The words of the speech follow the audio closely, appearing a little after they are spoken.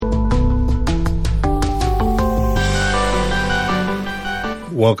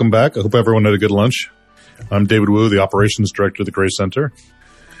welcome back. I hope everyone had a good lunch. I'm David Wu, the Operations Director of the Gray Center.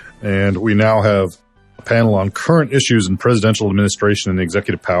 And we now have a panel on current issues in presidential administration and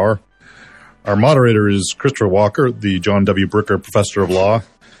executive power. Our moderator is Christopher Walker, the John W. Bricker Professor of Law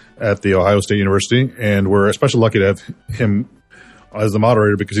at The Ohio State University. And we're especially lucky to have him as the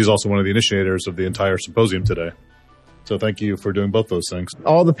moderator because he's also one of the initiators of the entire symposium today. So thank you for doing both those things.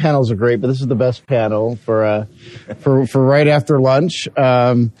 All the panels are great, but this is the best panel for right after lunch.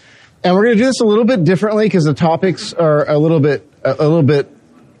 And we're going to do this a little bit differently because the topics are a little bit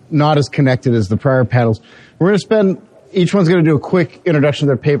not as connected as the prior panels. We're going to spend, each one's going to do a quick introduction of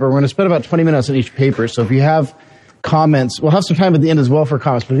their paper. We're going to spend about 20 minutes on each paper. So if you have comments, we'll have some time at the end as well for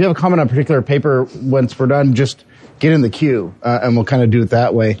comments. But if you have a comment on a particular paper once we're done, just get in the queue, and we'll kind of do it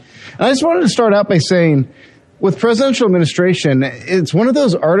that way. And I just wanted to start out by saying, with presidential administration, it's one of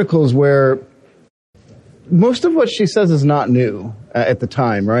those articles where most of what she says is not new at the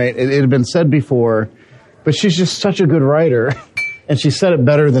time, right? It had been said before, but she's just such a good writer, and she said it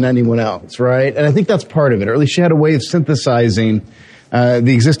better than anyone else, right? And I think that's part of it, or at least she had a way of synthesizing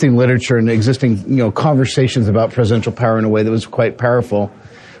the existing literature and the existing, conversations about presidential power in a way that was quite powerful.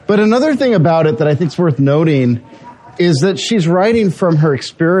 But another thing about it that I think is worth noting is that she's writing from her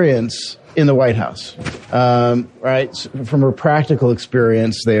experience in the White House, right? From her practical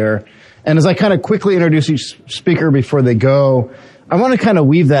experience there. And as I kind of quickly introduce each speaker before they go, I want to kind of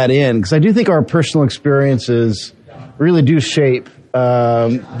weave that in because I do think our personal experiences really do shape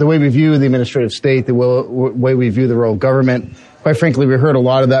the way we view the administrative state, the way we view the role of government. Quite frankly, we heard a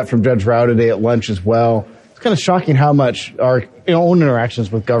lot of that from Judge Rao today at lunch as well. It's kind of shocking how much our own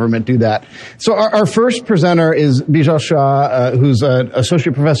interactions with government do that. So our first presenter is Bijal Shah, who's an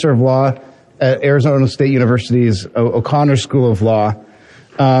associate professor of law at Arizona State University's O'Connor School of Law.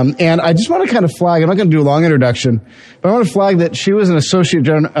 And I just want to kind of flag, I'm not going to do a long introduction, but I want to flag that she was an associate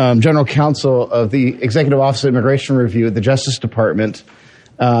general counsel of the Executive Office of Immigration Review at the Justice Department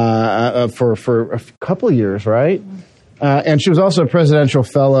for a couple of years, right? And she was also a presidential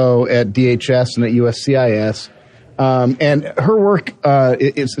fellow at DHS and at USCIS. And her work,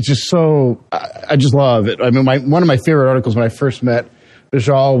 it's just so, I just love it. I mean, one of my favorite articles when I first met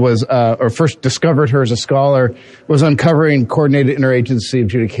Bijal was, or first discovered her as a scholar, was Uncovering Coordinated Interagency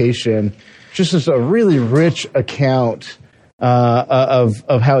Adjudication. Just as a really rich account of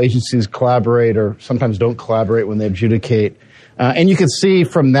how agencies collaborate or sometimes don't collaborate when they adjudicate. And you can see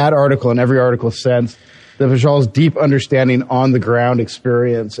from that article and every article since that Bijal's deep understanding on the ground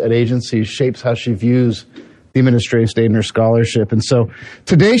experience at agencies shapes how she views the administrative state in her scholarship. And so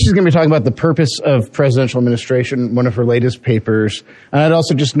today she's going to be talking about the purpose of presidential administration, one of her latest papers. And I'd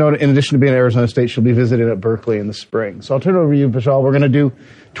also just note, in addition to being at Arizona State, she'll be visiting at Berkeley in the spring. So I'll turn it over to you, Bijal. We're going to do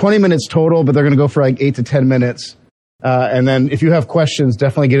 20 minutes total, but they're going to go for like 8 to 10 minutes. And then if you have questions,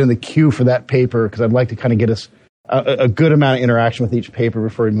 definitely get in the queue for that paper, because I'd like to kind of get us a good amount of interaction with each paper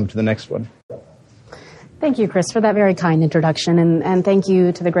before we move to the next one. Thank you, Chris, for that very kind introduction. And thank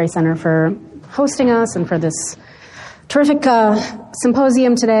you to the Gray Center for hosting us and for this terrific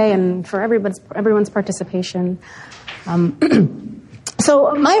symposium today and for everyone's participation.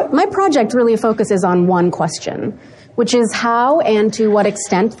 So my project really focuses on one question, which is how and to what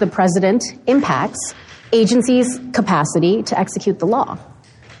extent the president impacts agencies' capacity to execute the law.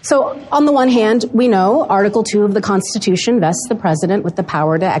 So on the one hand, we know Article 2 of the Constitution vests the president with the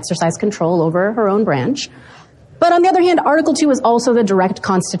power to exercise control over her own branch. But on the other hand, Article 2 is also the direct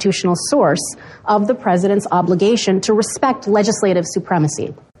constitutional source of the president's obligation to respect legislative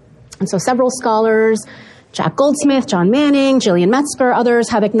supremacy. And so several scholars, Jack Goldsmith, John Manning, Gillian Metzger, others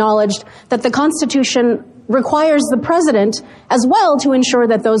have acknowledged that the Constitution requires the president as well to ensure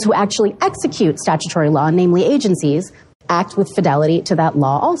that those who actually execute statutory law, namely agencies, act with fidelity to that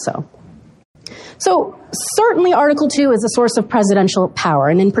law also. So certainly Article 2 is a source of presidential power,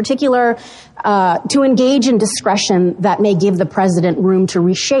 and in particular, to engage in discretion that may give the president room to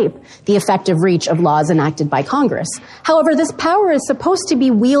reshape the effective reach of laws enacted by Congress. However, this power is supposed to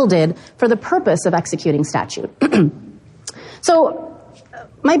be wielded for the purpose of executing statute. So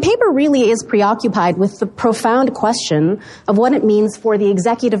my paper really is preoccupied with the profound question of what it means for the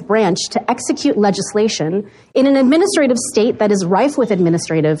executive branch to execute legislation in an administrative state that is rife with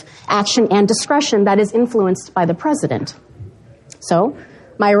administrative action and discretion that is influenced by the president. So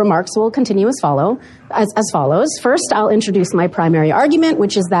my remarks will continue as follows. First, I'll introduce my primary argument,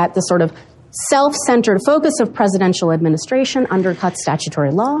 which is that the sort of self-centered focus of presidential administration undercuts statutory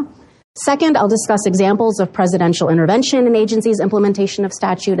law. Second, I'll discuss examples of presidential intervention in agencies' implementation of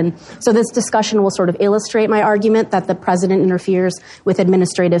statute. And so this discussion will sort of illustrate my argument that the president interferes with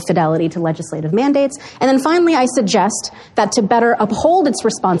administrative fidelity to legislative mandates. And then finally, I suggest that to better uphold its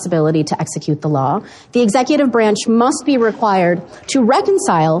responsibility to execute the law, the executive branch must be required to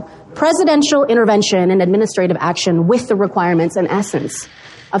reconcile presidential intervention and administrative action with the requirements and essence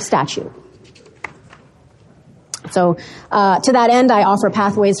of statute. So to that end, I offer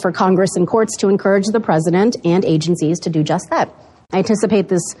pathways for Congress and courts to encourage the president and agencies to do just that. I anticipate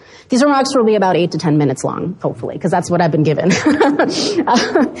these remarks will be about 8 to 10 minutes long, hopefully, because that's what I've been given.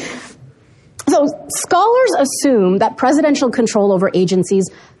 So scholars assume that presidential control over agencies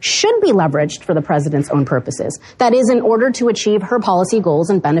should be leveraged for the president's own purposes. That is, in order to achieve her policy goals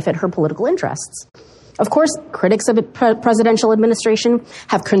and benefit her political interests. Of course, critics of presidential administration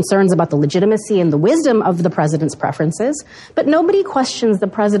have concerns about the legitimacy and the wisdom of the president's preferences, but nobody questions the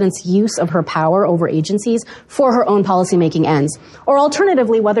president's use of her power over agencies for her own policymaking ends, or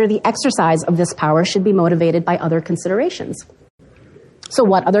alternatively, whether the exercise of this power should be motivated by other considerations. So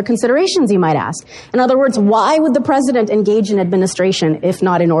what other considerations, you might ask? In other words, why would the president engage in administration if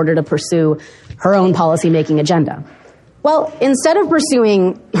not in order to pursue her own policymaking agenda? Well, instead of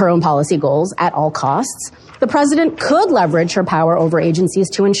pursuing her own policy goals at all costs, the president could leverage her power over agencies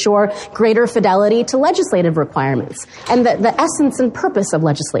to ensure greater fidelity to legislative requirements and the essence and purpose of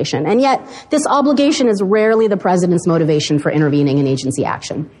legislation. And yet, this obligation is rarely the president's motivation for intervening in agency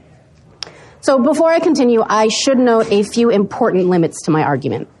action. So before I continue, I should note a few important limits to my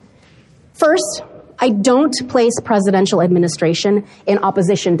argument. First, I don't place presidential administration in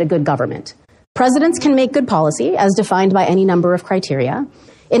opposition to good government. Presidents can make good policy, as defined by any number of criteria.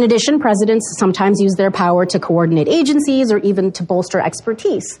 In addition, presidents sometimes use their power to coordinate agencies or even to bolster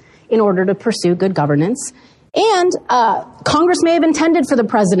expertise in order to pursue good governance. And Congress may have intended for the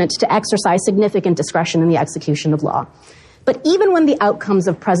president to exercise significant discretion in the execution of law. But even when the outcomes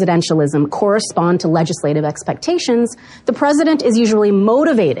of presidentialism correspond to legislative expectations, the president is usually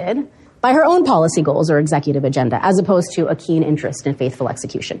motivated by her own policy goals or executive agenda, as opposed to a keen interest in faithful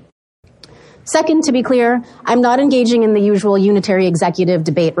execution. Second, to be clear, I'm not engaging in the usual unitary executive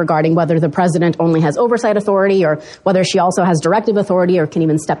debate regarding whether the president only has oversight authority or whether she also has directive authority or can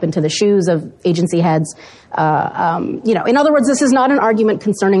even step into the shoes of agency heads. In other words, this is not an argument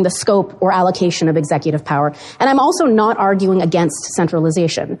concerning the scope or allocation of executive power. And I'm also not arguing against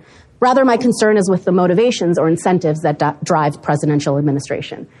centralization. Rather, my concern is with the motivations or incentives that drive presidential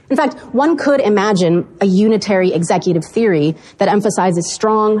administration. In fact, one could imagine a unitary executive theory that emphasizes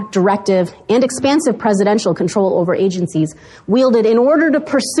strong, directive, and expansive presidential control over agencies wielded in order to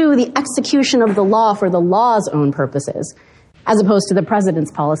pursue the execution of the law for the law's own purposes, as opposed to the president's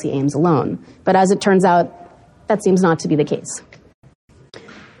policy aims alone. But as it turns out, that seems not to be the case.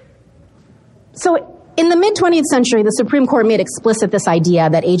 So, in the mid-20th century, the Supreme Court made explicit this idea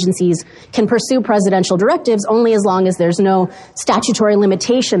that agencies can pursue presidential directives only as long as there's no statutory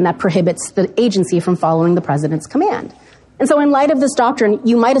limitation that prohibits the agency from following the president's command. And so in light of this doctrine,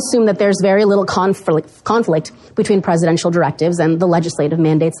 you might assume that there's very little conflict between presidential directives and the legislative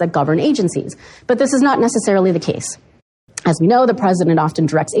mandates that govern agencies. But this is not necessarily the case. As we know, the president often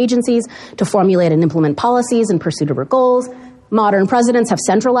directs agencies to formulate and implement policies in pursuit of her goals. Modern presidents have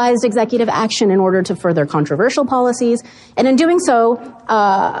centralized executive action in order to further controversial policies, and in doing so,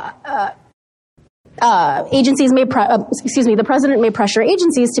 the president may pressure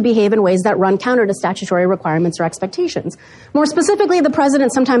agencies to behave in ways that run counter to statutory requirements or expectations. More specifically, the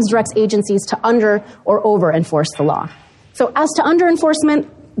president sometimes directs agencies to under or over enforce the law. So as to under enforcement,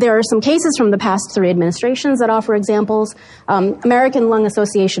 there are some cases from the past 3 administrations that offer examples. American Lung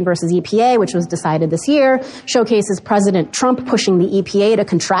Association versus EPA, which was decided this year, showcases President Trump pushing the EPA to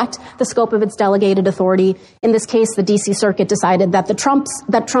contract the scope of its delegated authority. In this case, the D.C. Circuit decided that Trump's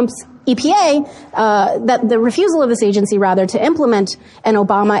EPA, that the refusal of this agency, rather, to implement an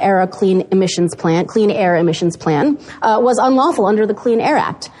Obama-era clean air emissions plan, was unlawful under the Clean Air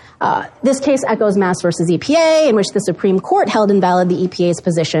Act. This case echoes Mass versus EPA, in which the Supreme Court held invalid the EPA's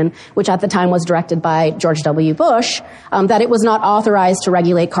position, which at the time was directed by George W. Bush, that it was not authorized to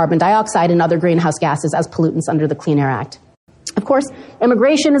regulate carbon dioxide and other greenhouse gases as pollutants under the Clean Air Act. Of course,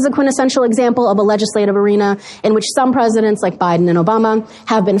 immigration is a quintessential example of a legislative arena in which some presidents, like Biden and Obama,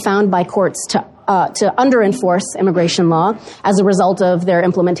 have been found by courts to under-enforce immigration law as a result of their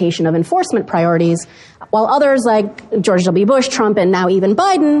implementation of enforcement priorities, while others, like George W. Bush, Trump, and now even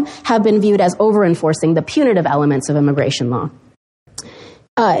Biden, have been viewed as over-enforcing the punitive elements of immigration law.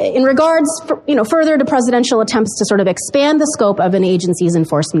 In regards, further to presidential attempts to sort of expand the scope of an agency's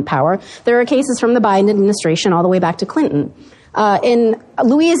enforcement power, there are cases from the Biden administration all the way back to Clinton. In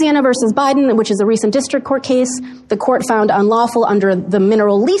Louisiana versus Biden, which is a recent district court case, the court found unlawful under the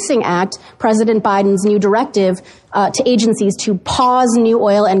Mineral Leasing Act President Biden's new directive to agencies to pause new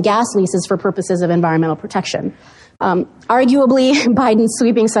oil and gas leases for purposes of environmental protection. Arguably, Biden's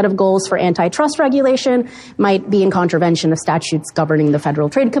sweeping set of goals for antitrust regulation might be in contravention of statutes governing the Federal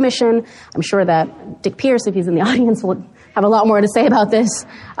Trade Commission. I'm sure that Dick Pierce, if he's in the audience, will have a lot more to say about this.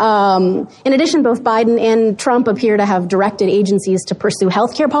 In addition, both Biden and Trump appear to have directed agencies to pursue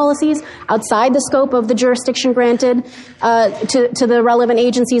healthcare policies outside the scope of the jurisdiction granted to the relevant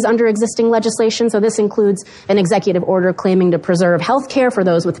agencies under existing legislation. So this includes an executive order claiming to preserve healthcare for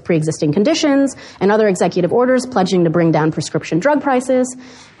those with pre-existing conditions, and other executive orders pledging to bring down prescription drug prices.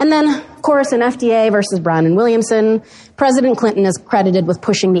 And then, of course, in FDA versus Brown and Williamson, President Clinton is credited with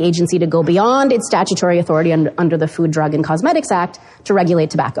pushing the agency to go beyond its statutory authority under the Food, Drug, and Cosmetics Act to regulate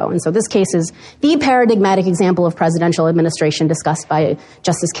tobacco. And so this case is the paradigmatic example of presidential administration discussed by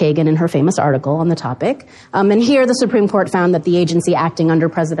Justice Kagan in her famous article on the topic. And here the Supreme Court found that the agency acting under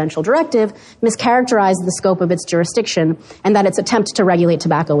presidential directive mischaracterized the scope of its jurisdiction and that its attempt to regulate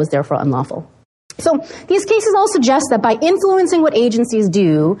tobacco was therefore unlawful. So these cases all suggest that by influencing what agencies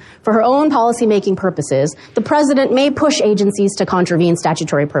do for her own policymaking purposes, the president may push agencies to contravene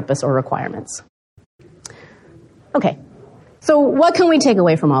statutory purpose or requirements. Okay, so what can we take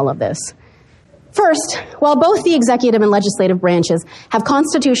away from all of this? First, while both the executive and legislative branches have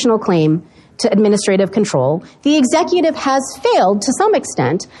constitutional claim to administrative control, the executive has failed to some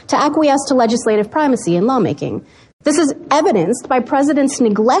extent to acquiesce to legislative primacy in lawmaking. This is evidenced by presidents'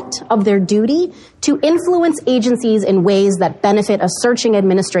 neglect of their duty to influence agencies in ways that benefit a searching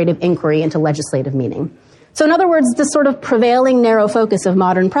administrative inquiry into legislative meaning. So in other words, the sort of prevailing narrow focus of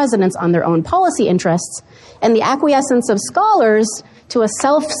modern presidents on their own policy interests and the acquiescence of scholars to a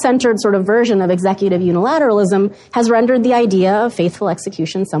self-centered sort of version of executive unilateralism has rendered the idea of faithful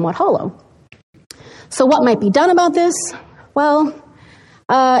execution somewhat hollow. So what might be done about this? Well,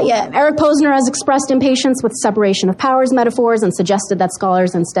 Eric Posner has expressed impatience with separation of powers metaphors and suggested that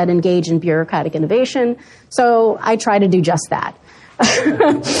scholars instead engage in bureaucratic innovation. So I try to do just that.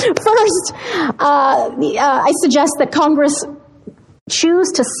 First, I suggest that Congress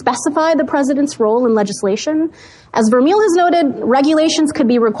choose to specify the president's role in legislation. As Vermeil has noted, regulations could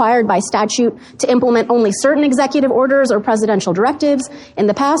be required by statute to implement only certain executive orders or presidential directives. In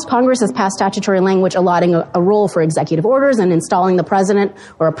the past, Congress has passed statutory language allotting a role for executive orders and installing the president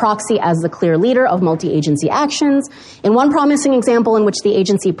or a proxy as the clear leader of multi-agency actions. In one promising example in which the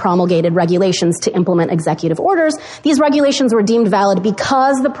agency promulgated regulations to implement executive orders, these regulations were deemed valid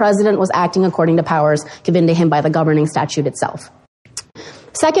because the president was acting according to powers given to him by the governing statute itself.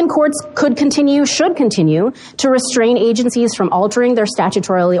 Second, courts should continue to restrain agencies from altering their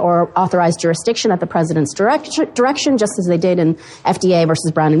statutorily or authorized jurisdiction at the president's direction, just as they did in FDA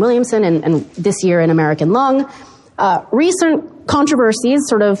versus Brown and Williamson and this year in American Lung. Recent controversies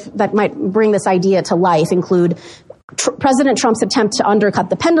that might bring this idea to life include President Trump's attempt to undercut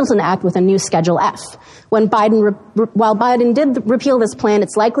the Pendleton Act with a new Schedule F. While Biden did repeal this plan,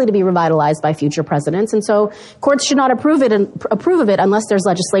 it's likely to be revitalized by future presidents, and so courts should not approve of it unless there's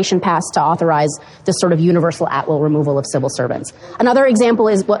legislation passed to authorize this sort of universal at-will removal of civil servants. Another example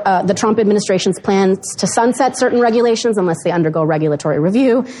is the Trump administration's plans to sunset certain regulations unless they undergo regulatory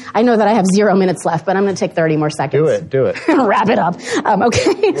review. I know that I have 0 minutes left, but I'm going to take 30 more seconds. Do it. Wrap it up.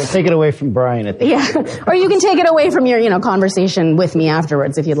 Okay. We'll take it away from Brian at the end. Or you can take it away from your, conversation with me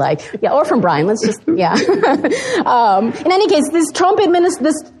afterwards if you'd like. Yeah, or from Brian. Let's just, yeah. In any case, this Trump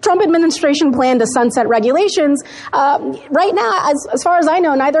administration plan to sunset regulations, right now, as far as I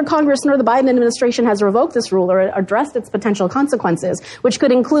know, neither Congress nor the Biden administration has revoked this rule or addressed its potential consequences, which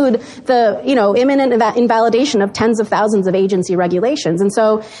could include the, imminent invalidation of tens of thousands of agency regulations. And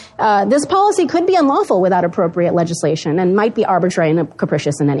so this policy could be unlawful without appropriate legislation and might be arbitrary and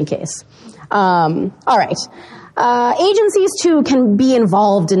capricious in any case. All right. Agencies, too, can be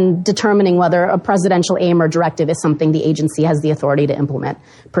involved in determining whether a presidential aim or directive is something the agency has the authority to implement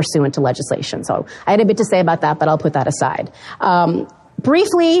pursuant to legislation. So I had a bit to say about that, but I'll put that aside.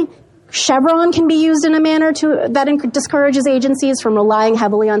 Briefly, Chevron can be used in a manner that discourages agencies from relying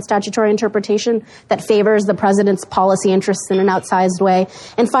heavily on statutory interpretation that favors the president's policy interests in an outsized way.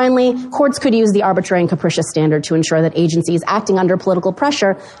 And finally, courts could use the arbitrary and capricious standard to ensure that agencies acting under political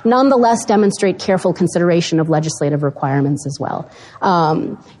pressure nonetheless demonstrate careful consideration of legislative requirements as well.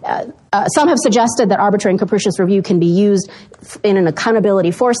 Some have suggested that arbitrary and capricious review can be used in an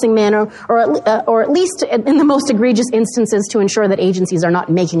accountability forcing manner, or at least in the most egregious instances to ensure that agencies are not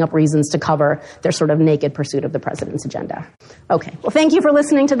making up reasons reasons to cover their sort of naked pursuit of the president's agenda. Okay. Well, thank you for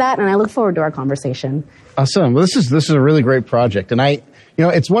listening to that, and I look forward to our conversation. Awesome. Well, this is a really great project, and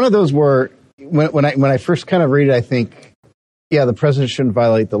it's one of those where when I first kind of read it, I think, yeah, the president shouldn't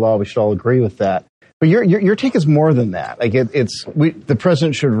violate the law. We should all agree with that. But your take is more than that. Like the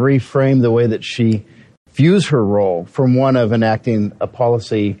president should reframe the way that she views her role from one of enacting a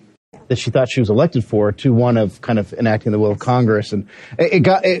policy that she thought she was elected for to one of kind of enacting the will of Congress. And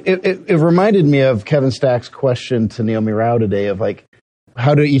it reminded me of Kevin Stack's question to Naomi Rao today of like,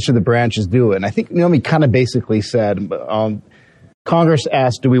 how do each of the branches do it? And I think Naomi kind of basically said, Congress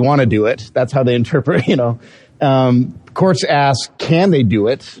asked, do we want to do it? That's how they interpret, courts ask, can they do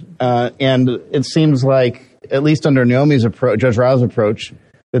it? And it seems like, at least under Naomi's approach, Judge Rao's approach,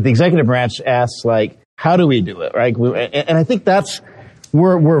 that the executive branch asks, like, how do we do it, right? And I think that's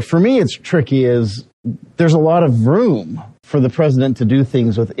where for me it's tricky is there's a lot of room for the president to do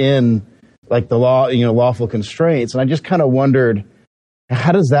things within, like, the law, lawful constraints. And I just kind of wondered,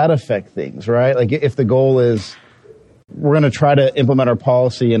 how does that affect things, right? Like, if the goal is we're going to try to implement our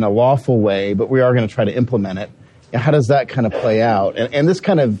policy in a lawful way, but we are going to try to implement it, how does that kind of play out? And this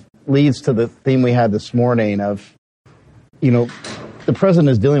kind of leads to the theme we had this morning of, the president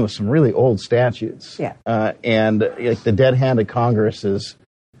is dealing with some really old statutes. Yeah. And the dead hand of Congress is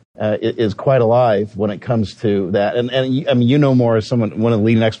quite alive when it comes to that. And I mean, more as one of the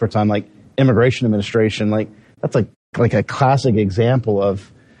leading experts on like immigration administration, like that's like a classic example of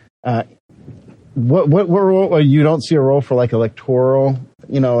what role you don't see a role for like electoral,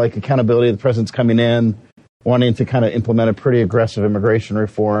 like accountability. The president's coming in, wanting to kind of implement a pretty aggressive immigration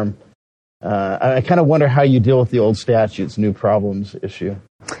reform. I kind of wonder how you deal with the old statutes, new problems issue.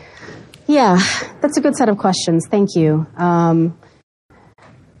 Yeah, that's a good set of questions. Thank you.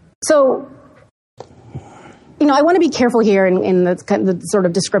 So, I want to be careful here in the sort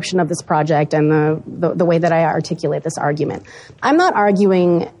of description of this project and the way that I articulate this argument. I'm not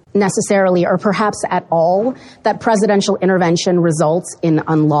arguing necessarily, or perhaps at all, that presidential intervention results in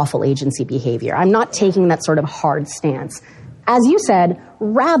unlawful agency behavior. I'm not taking that sort of hard stance. As you said,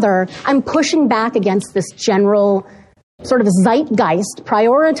 rather, I'm pushing back against this general sort of zeitgeist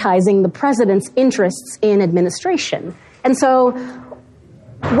prioritizing the president's interests in administration. And so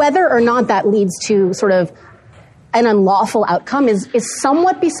whether or not that leads to sort of an unlawful outcome is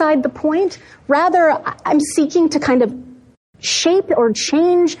somewhat beside the point. Rather, I'm seeking to kind of shape or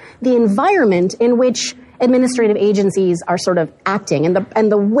change the environment in which administrative agencies are sort of acting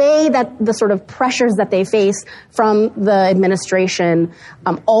and the way that the sort of pressures that they face from the administration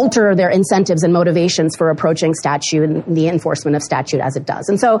alter their incentives and motivations for approaching statute and the enforcement of statute as it does.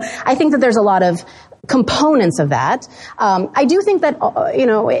 And so I think that there's a lot of components of that. I do think that,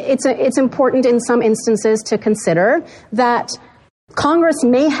 it's important in some instances to consider that Congress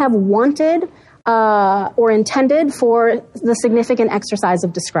may have wanted or intended for the significant exercise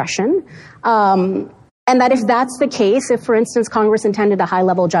of discretion. And that if that's the case, if, for instance, Congress intended a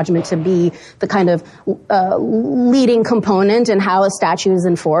high-level judgment to be the kind of leading component in how a statute is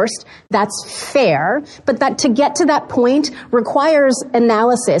enforced, that's fair. But that to get to that point requires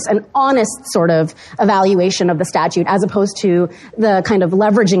analysis, an honest sort of evaluation of the statute, as opposed to the kind of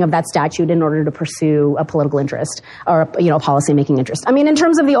leveraging of that statute in order to pursue a political interest or, a policy-making interest. I mean, in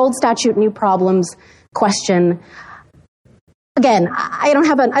terms of the old statute, new problems question, again, I don't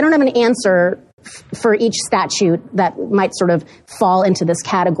have an answer for each statute that might sort of fall into this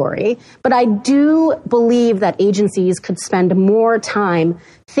category. But I do believe that agencies could spend more time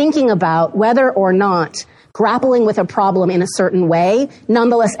thinking about whether or not grappling with a problem in a certain way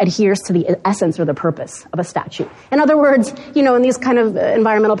nonetheless adheres to the essence or the purpose of a statute. In other words, in these kind of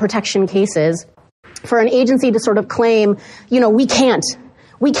environmental protection cases, for an agency to sort of claim, we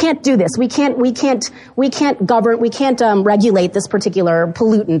can't do this. We can't govern. We can't regulate this particular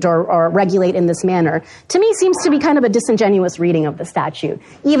pollutant or regulate in this manner. To me, seems to be kind of a disingenuous reading of the statute,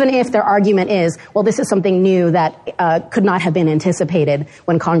 even if their argument is, well, this is something new that could not have been anticipated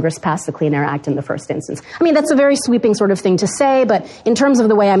when Congress passed the Clean Air Act in the first instance. I mean, that's a very sweeping sort of thing to say, but in terms of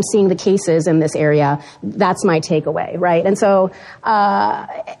the way I'm seeing the cases in this area, that's my takeaway, right? And so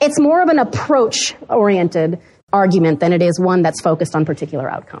it's more of an approach-oriented argument than it is one that's focused on particular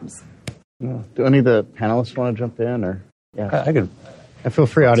outcomes. Do any of the panelists want to jump in? Or yeah, I could. And feel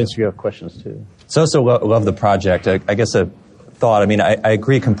free, audience, if you have questions too. So love the project. I guess a thought. I mean, I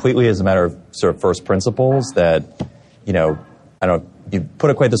agree completely as a matter of sort of first principles that, I don't. You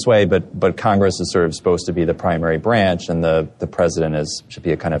put it quite this way, but Congress is sort of supposed to be the primary branch, and the president should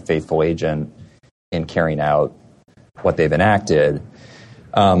be a kind of faithful agent in carrying out what they've enacted.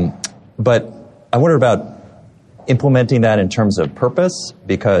 But I wonder about implementing that in terms of purpose,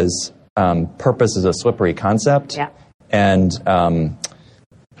 because purpose is a slippery concept. Yeah. And,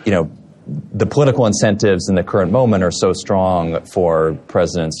 the political incentives in the current moment are so strong for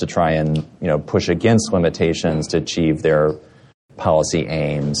presidents to try and, push against limitations to achieve their policy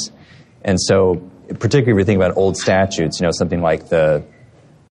aims. And so, particularly if you think about old statutes, something like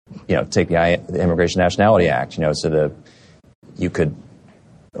take the Immigration Nationality Act, so you could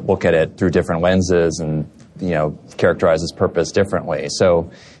look at it through different lenses and, characterize its purpose differently.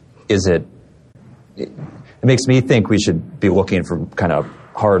 So it makes me think we should be looking for kind of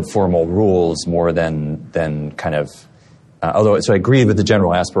hard formal rules more than kind of, so I agree with the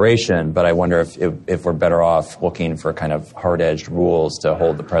general aspiration, but I wonder if we're better off looking for kind of hard-edged rules to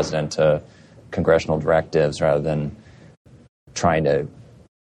hold the president to congressional directives rather than trying to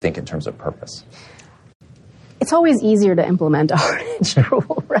think in terms of purpose. It's always easier to implement a hard-edged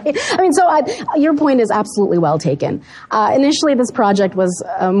rule, right? I mean, your point is absolutely well taken. Initially, this project was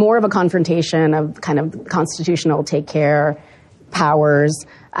more of a confrontation of kind of constitutional take care powers.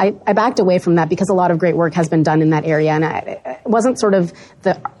 I backed away from that because a lot of great work has been done in that area, and it wasn't sort of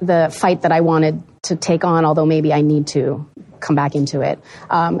the fight that I wanted to take on, although maybe I need to come back into it.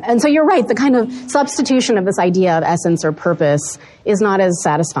 And so you're right, the kind of substitution of this idea of essence or purpose is not as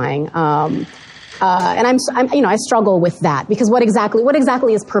satisfying. And I struggle with that because what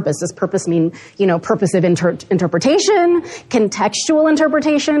exactly is purpose? Does purpose mean, purposive interpretation? Can textual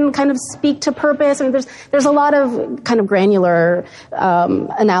interpretation kind of speak to purpose? I mean, there's a lot of kind of granular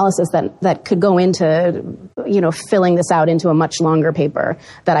analysis that could go into, filling this out into a much longer paper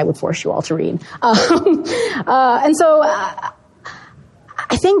that I would force you all to read. And so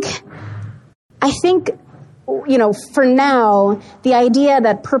I think. For now, the idea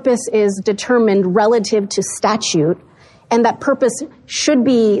that purpose is determined relative to statute and that purpose should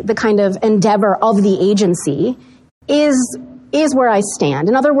be the kind of endeavor of the agency is where I stand.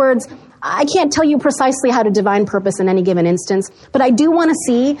 In other words, I can't tell you precisely how to define purpose in any given instance, but I do want to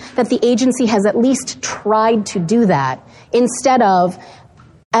see that the agency has at least tried to do that instead of,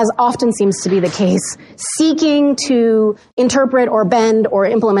 as often seems to be the case, seeking to interpret or bend or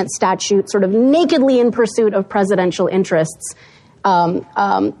implement statute sort of nakedly in pursuit of presidential interests to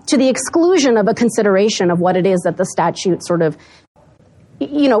the exclusion of a consideration of what it is that the statute sort of,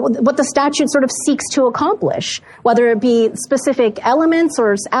 what the statute sort of seeks to accomplish, whether it be specific elements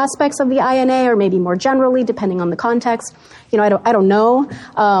or aspects of the INA or maybe more generally, depending on the context. I don't know.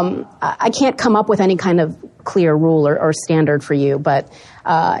 I can't come up with any kind of clear rule or standard for you, but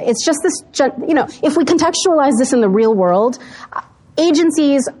it's just this, if we contextualize this in the real world,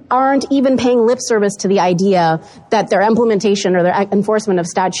 agencies aren't even paying lip service to the idea that their implementation or their enforcement of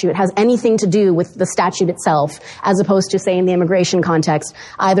statute has anything to do with the statute itself, as opposed to, say, in the immigration context,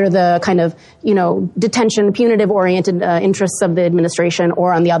 either the kind of, detention, punitive-oriented interests of the administration,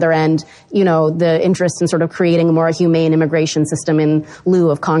 or on the other end, the interest in sort of creating a more humane immigration system in lieu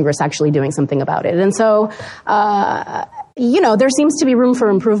of Congress actually doing something about it. And so, there seems to be room for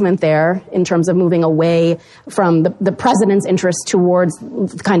improvement there in terms of moving away from the president's interest towards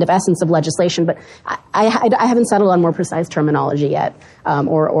the kind of essence of legislation. But I haven't settled on more precise terminology yet,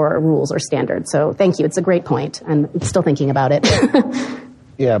 or rules or standards. So thank you. It's a great point, and I'm still thinking about it.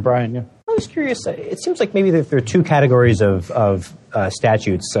 Yeah, Brian. Yeah. I was curious. It seems like maybe there are two categories of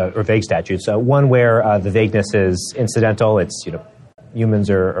statutes or vague statutes. One where the vagueness is incidental. It's humans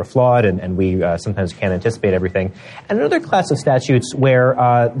are flawed, and we sometimes can't anticipate everything. And another class of statutes where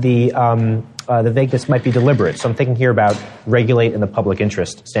the vagueness might be deliberate. So I'm thinking here about regulate in the public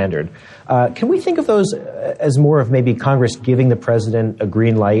interest standard. Can we think of those as more of maybe Congress giving the president a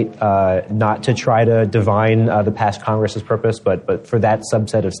green light, not to try to divine the past Congress's purpose, but for that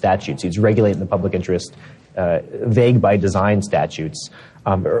subset of statutes, it's regulate in the public interest, vague by design statutes.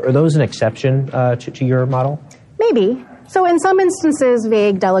 Are those an exception to your model? Maybe. So in some instances,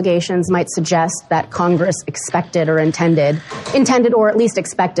 vague delegations might suggest that Congress expected or intended or at least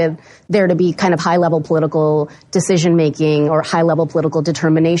expected there to be kind of high-level political decision-making or high-level political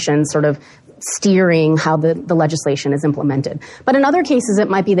determination sort of steering how the legislation is implemented. But in other cases, it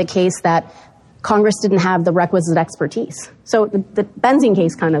might be the case that Congress didn't have the requisite expertise. So the Benzine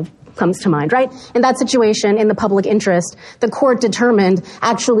case kind of comes to mind, right? In that situation, in the public interest, the court determined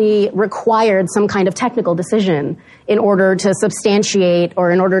actually required some kind of technical decision in order to substantiate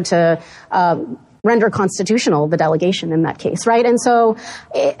or in order to render constitutional the delegation in that case, right? And so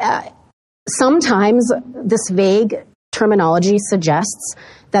sometimes this vague terminology suggests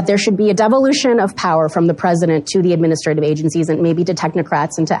that there should be a devolution of power from the president to the administrative agencies and maybe to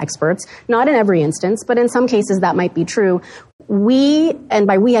technocrats and to experts. Not in every instance, but in some cases that might be true. We, and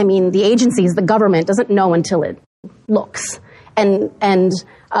by we I mean the agencies, the government, doesn't know until it looks. And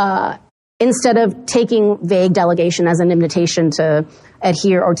instead of taking vague delegation as an invitation to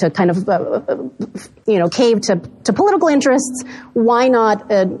adhere or to kind of, cave to political interests, why not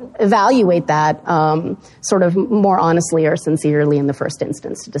evaluate that sort of more honestly or sincerely in the first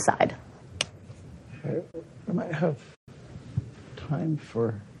instance to decide? I might have time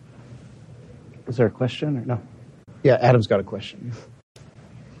for... Is there a question or no? Yeah, Adam's got a question.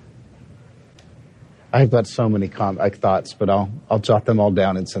 I've got so many thoughts, but I'll jot them all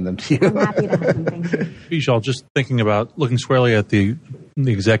down and send them to you. I'm happy to have them. Thank you. Vishal, just thinking about looking squarely at the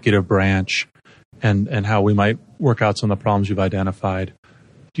executive branch and how we might work out some of the problems you've identified.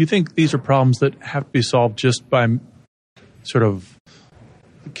 Do you think these are problems that have to be solved just by sort of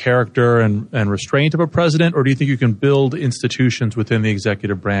character and restraint of a president, or do you think you can build institutions within the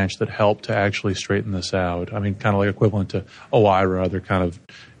executive branch that help to actually straighten this out? I mean, kind of like equivalent to OIRA or other kind of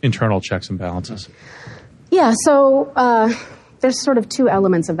internal checks and balances. Yeah, so there's sort of two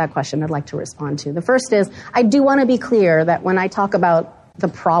elements of that question I'd like to respond to. The first is, I do want to be clear that when I talk about the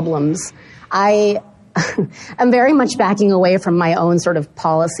problems, I am very much backing away from my own sort of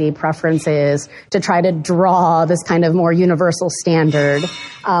policy preferences to try to draw this kind of more universal standard,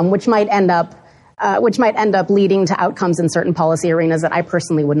 which might end up leading to outcomes in certain policy arenas that I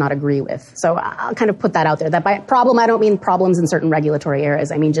personally would not agree with. So I'll kind of put that out there. That by problem, I don't mean problems in certain regulatory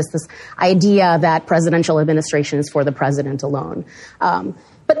areas. I mean just this idea that presidential administration is for the president alone.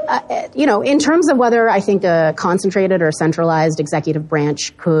 But in terms of whether I think a concentrated or centralized executive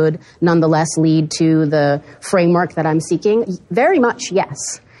branch could nonetheless lead to the framework that I'm seeking, very much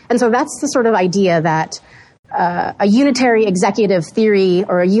yes. And so that's the sort of idea that a unitary executive theory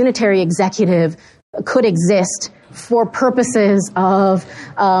or a unitary executive could exist for purposes of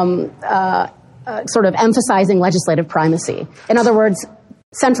sort of emphasizing legislative primacy. In other words,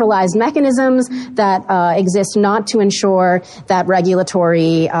 centralized mechanisms that exist not to ensure that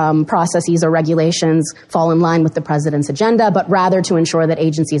regulatory processes or regulations fall in line with the president's agenda, but rather to ensure that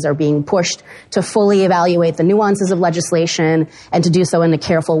agencies are being pushed to fully evaluate the nuances of legislation and to do so in a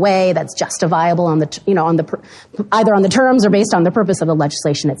careful way that's justifiable on the either on the terms or based on the purpose of the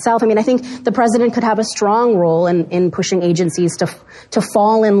legislation itself. I mean, I think the president could have a strong role in pushing agencies to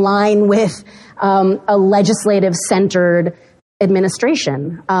fall in line with a legislative-centered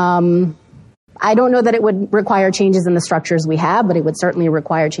administration. I don't know that it would require changes in the structures we have, but it would certainly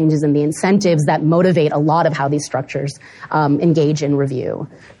require changes in the incentives that motivate a lot of how these structures engage in review.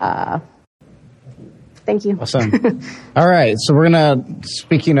 Thank you. Awesome. All right. So we're going to,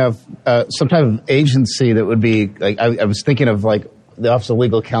 speaking of some type of agency that would be, like, I was thinking of like the Office of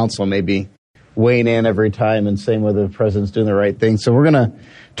Legal Counsel maybe weighing in every time and saying whether the president's doing the right thing. So we're going to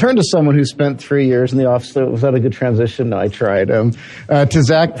turn to someone who spent 3 years in the office. Was that a good transition? No, I tried. To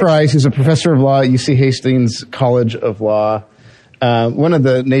Zach Price, who's a professor of law at UC Hastings College of Law, one of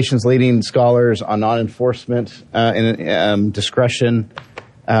the nation's leading scholars on non-enforcement and discretion.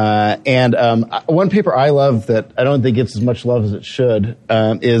 And one paper I love that I don't think gets as much love as it should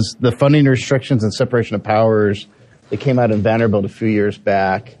is the funding restrictions and separation of powers that came out in Vanderbilt a few years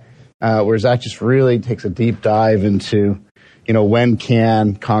back, where Zach just really takes a deep dive into when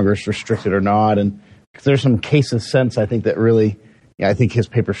can Congress restrict it or not? And there's some case of sense, I think, that really, I think his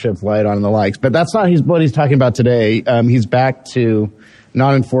paper sheds light on and the likes. But that's not what he's talking about today. He's back to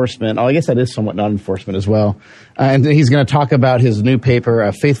non-enforcement. I guess that is somewhat non-enforcement as well. And he's going to talk about his new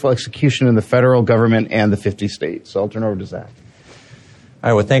paper, Faithful Execution in the Federal Government and the 50 States. So I'll turn over to Zach. All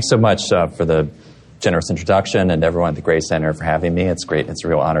right. Well, thanks so much for the generous introduction, and everyone at the Gray Center for having me. It's great. It's a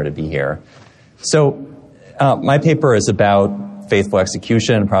real honor to be here. So my paper is about faithful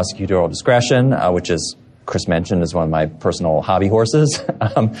execution and prosecutorial discretion, which, as Chris mentioned, is one of my personal hobby horses.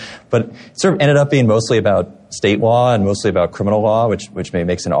 But it sort of ended up being mostly about state law and mostly about criminal law, which maybe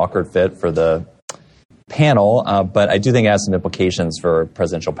makes an awkward fit for the panel. But I do think it has some implications for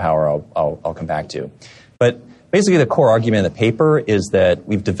presidential power I'll come back to. But basically, the core argument in the paper is that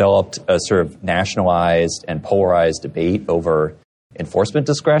we've developed a sort of nationalized and polarized debate over enforcement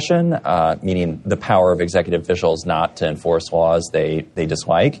discretion, meaning the power of executive officials not to enforce laws they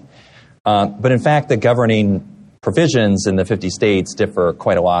dislike. But in fact, the governing provisions in the 50 states differ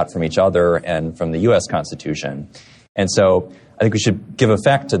quite a lot from each other and from the U.S. Constitution. And so I think we should give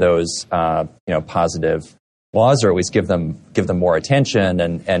effect to those positive laws, or at least give them more attention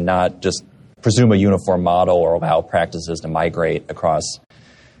and not just presume a uniform model or allow practices to migrate across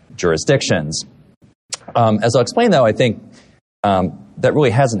jurisdictions. As I'll explain, though, I think that really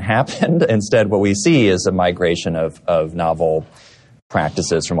hasn't happened. Instead, what we see is a migration of novel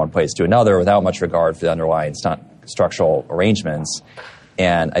practices from one place to another without much regard for the underlying structural arrangements.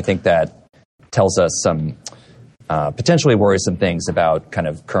 And I think that tells us some potentially worrisome things about kind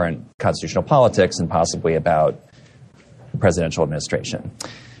of current constitutional politics and possibly about presidential administration.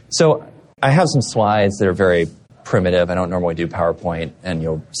 So I have some slides that are very primitive. I don't normally do PowerPoint, and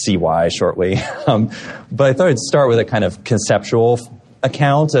you'll see why shortly. But I thought I'd start with a kind of conceptual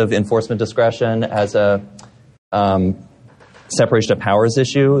account of enforcement discretion as a separation of powers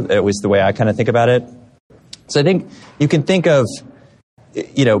issue, at least the way I kind of think about it. So I think you can think of,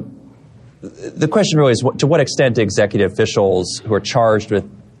 the question really is to what extent do executive officials who are charged with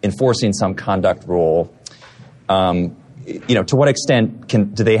enforcing some conduct rule, to what extent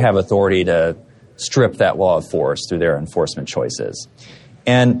do they have authority to strip that law of force through their enforcement choices?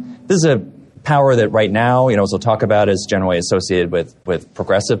 And this is a power that right now, as we'll talk about, is generally associated with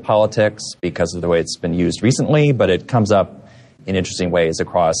progressive politics because of the way it's been used recently, but it comes up in interesting ways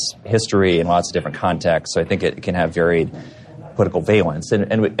across history in lots of different contexts. So I think it can have varied political valence.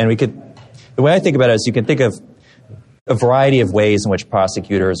 And we could, the way I think about it is you can think of a variety of ways in which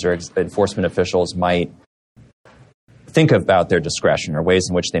prosecutors or enforcement officials might think about their discretion or ways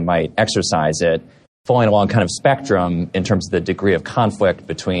in which they might exercise it, falling along kind of spectrum in terms of the degree of conflict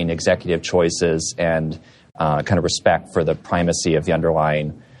between executive choices and kind of respect for the primacy of the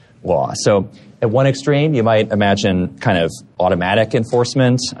underlying law. So at one extreme, you might imagine kind of automatic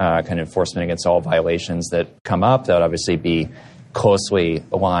enforcement, kind of enforcement against all violations that come up. That would obviously be closely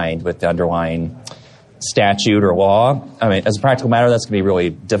aligned with the underlying statute or law. I mean, as a practical matter, that's going to be really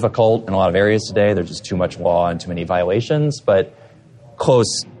difficult in a lot of areas today. There's just too much law and too many violations. But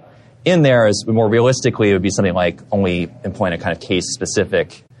close in there is more realistically, it would be something like only employing a kind of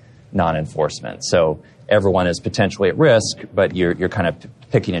case-specific non-enforcement. So everyone is potentially at risk, but you're kind of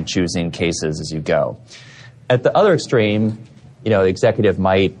picking and choosing cases as you go. At the other extreme, the executive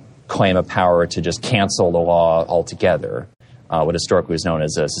might claim a power to just cancel the law altogether. What historically was known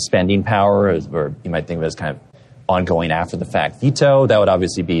as a suspending power, or you might think of it as kind of ongoing after the fact veto. That would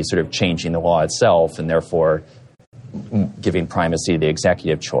obviously be sort of changing the law itself and therefore giving primacy to the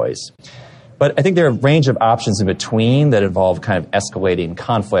executive choice. But I think there are a range of options in between that involve kind of escalating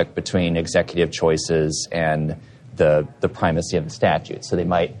conflict between executive choices and the primacy of the statute. So they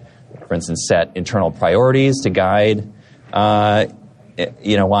might, for instance, set internal priorities to guide,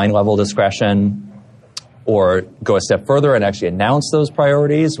 line level discresion, or go a step further and actually announce those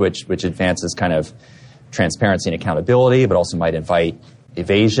priorities, which advances kind of transparency and accountability, but also might invite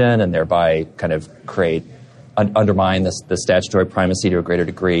evasion and thereby kind of undermine the statutory primacy to a greater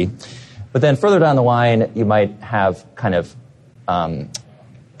degree. But then further down the line, you might have what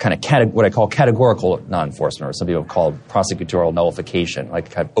I call categorical non-enforcement, or some people call prosecutorial nullification,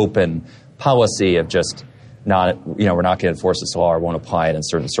 like kind of open policy of just we're not going to enforce this law or won't apply it in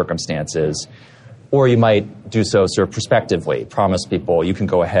certain circumstances. Or you might do so sort of prospectively, promise people you can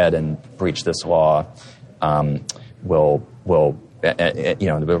go ahead and breach this law. There won't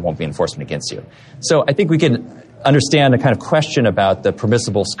be enforcement against you. So I think we can understand a kind of question about the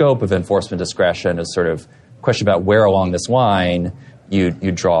permissible scope of enforcement discretion as sort of question about where along this line you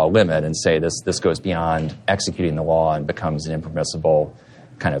draw a limit and say this goes beyond executing the law and becomes an impermissible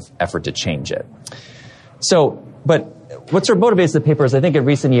kind of effort to change it. So, but what sort of motivates the paper is I think in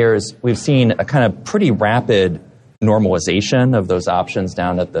recent years we've seen a kind of pretty rapid normalization of those options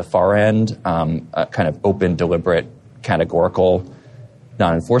down at the far end, a kind of open, deliberate, categorical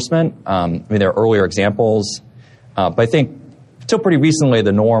non-enforcement. There are earlier examples, but I think until pretty recently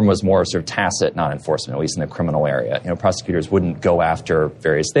the norm was more sort of tacit non-enforcement, at least in the criminal area. Prosecutors wouldn't go after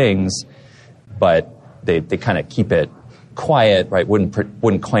various things, but they kind of keep it quiet, right?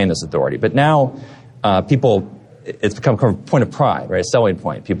 Wouldn't claim this authority. But now it's become kind of a point of pride, right? A selling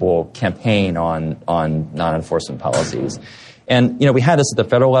point. People will campaign on non-enforcement policies. And, we had this at the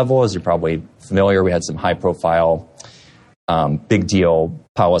federal level, as you're probably familiar. We had some high-profile, big deal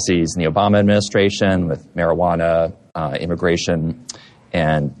policies in the Obama administration with marijuana, immigration,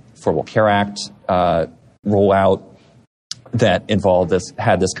 and Affordable Care Act rollout that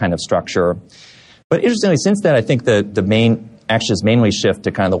had this kind of structure. But interestingly, since then, I think the main actions mainly shift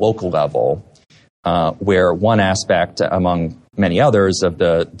to kind of the local level, where one aspect, among many others, of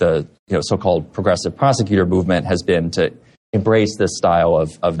the so-called progressive prosecutor movement has been to embrace this style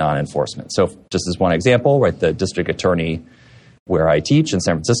of non-enforcement. So just as one example, right, the district attorney where I teach in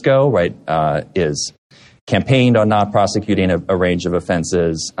San Francisco, right, is campaigned on not prosecuting a range of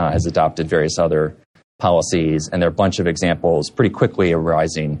offenses, has adopted various other policies, and there are a bunch of examples pretty quickly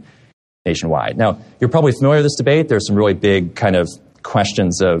arising nationwide. Now, you're probably familiar with this debate. There's some really big kind of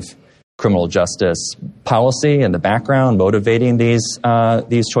questions of criminal justice policy in the background motivating these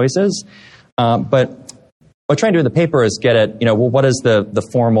choices. But what I'm trying to do in the paper is get at, what is the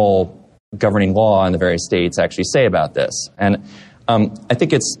formal governing law in the various states actually say about this? And I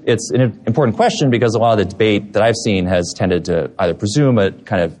think it's an important question because a lot of the debate that I've seen has tended to either presume a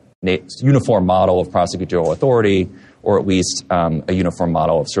kind of uniform model of prosecutorial authority or at least a uniform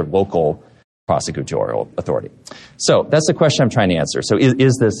model of sort of local prosecutorial authority. So that's the question I'm trying to answer. So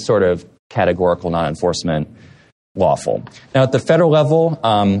is this sort of categorical non-enforcement lawful? Now, at the federal level,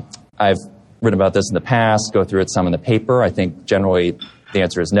 I've written about this in the past, go through it some in the paper. I think generally the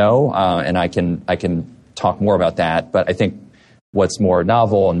answer is no, and I can talk more about that. But I think what's more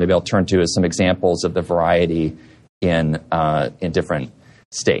novel, and maybe I'll turn to, is some examples of the variety in different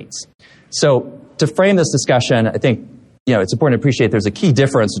states. So to frame this discussion, I think it's important to appreciate there's a key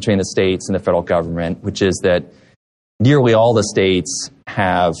difference between the states and the federal government, which is that nearly all the states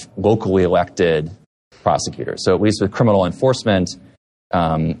have locally elected prosecutors. So at least with criminal enforcement,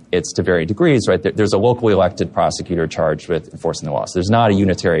 it's to varying degrees, right? There's a locally elected prosecutor charged with enforcing the law. So there's not a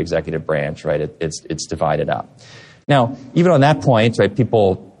unitary executive branch, right? It's divided up. Now, even on that point, right,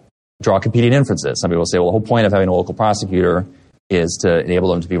 people draw competing inferences. Some people say, well, the whole point of having a local prosecutor is to enable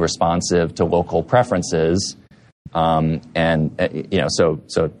them to be responsive to local preferences. So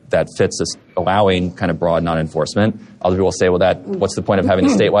that fits this allowing kind of broad non-enforcement. Other people say, well, what's the point of having a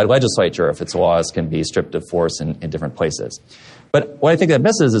statewide legislature if its laws can be stripped of force in different places? But what I think that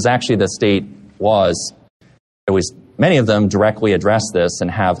misses is actually the state laws, at least many of them, directly address this and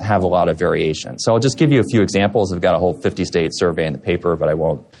have a lot of variation. So I'll just give you a few examples. I've got a whole 50-state survey in the paper, but I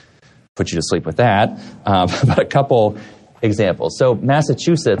won't put you to sleep with that. But a couple examples. So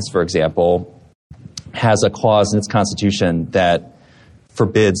Massachusetts, for example, has a clause in its constitution that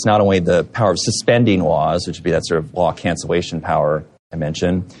forbids not only the power of suspending laws, which would be that sort of law cancellation power I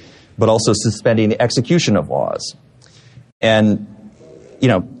mentioned, but also suspending the execution of laws. And,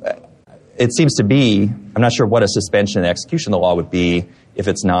 it seems to be, I'm not sure what a suspension and execution of the law would be if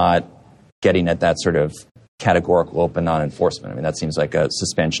it's not getting at that sort of categorical open non-enforcement. I mean, that seems like a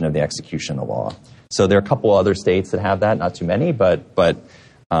suspension of the execution of the law. So there are a couple other states that have that, not too many, but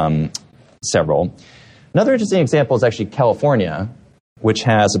several. Another interesting example is actually California, which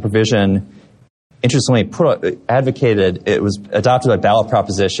has a provision, interestingly it was adopted by ballot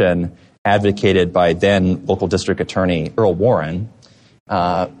proposition, advocated by then local district attorney Earl Warren,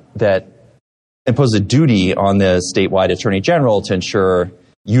 that imposed a duty on the statewide attorney general to ensure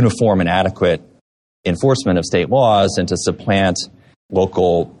uniform and adequate enforcement of state laws and to supplant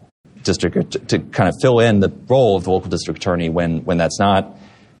local district, to kind of fill in the role of the local district attorney when that's not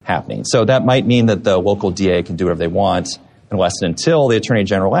happening. So that might mean that the local DA can do whatever they want unless and until the attorney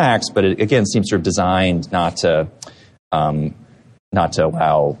general acts, but it again seems sort of designed not to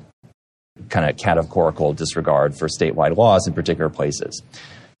allow kind of categorical disregard for statewide laws in particular places.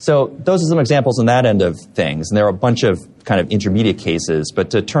 So those are some examples on that end of things. And there are a bunch of kind of intermediate cases.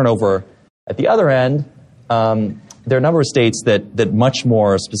 But to turn over at the other end, there are a number of states that much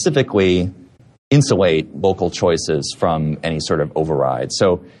more specifically insulate local choices from any sort of override.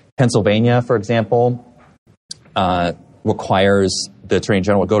 So Pennsylvania, for example, requires the Attorney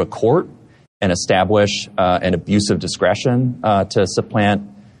General to go to court and establish an abuse of discretion to supplant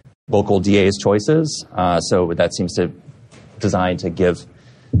local DA's choices. So that seems to designed to give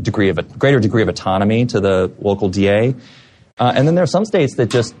greater degree of autonomy to the local DA. And then there are some states that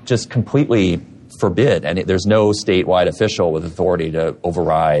just completely forbid, and there's no statewide official with authority to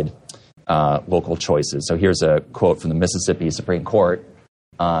override local choices. So here's a quote from the Mississippi Supreme Court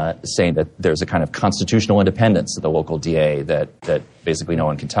saying that there's a kind of constitutional independence of the local DA that basically no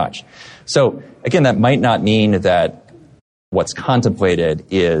one can touch. So again, that might not mean that what's contemplated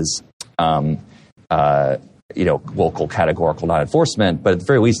is local categorical non-enforcement, but at the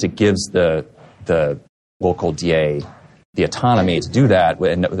very least it gives the local DA the autonomy to do that,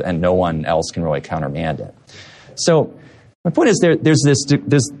 and no one else can really countermand it. So my point is there's this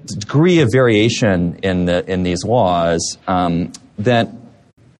degree of variation in these laws that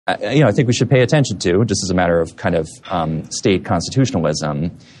I think we should pay attention to, just as a matter of kind of state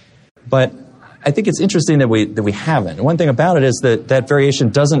constitutionalism. But I think it's interesting that we haven't. And one thing about it is that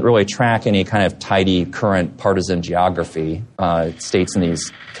variation doesn't really track any kind of tidy current partisan geography. States in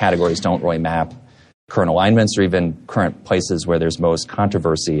these categories don't really map current alignments or even current places where there's most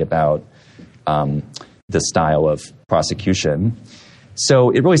controversy about this style of prosecution. So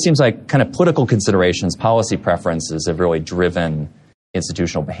it really seems like kind of political considerations, policy preferences have really driven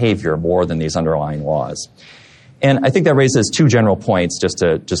institutional behavior more than these underlying laws. And I think that raises two general points just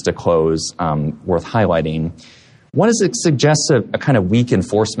to close worth highlighting. One is it suggests a kind of weak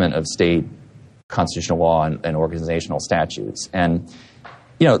enforcement of state constitutional law and organizational statutes. And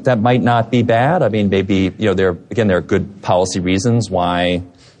that might not be bad. I mean, maybe there are good policy reasons why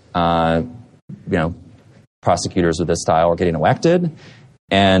prosecutors of this style are getting elected.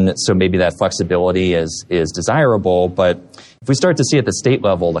 And so maybe that flexibility is desirable. But if we start to see at the state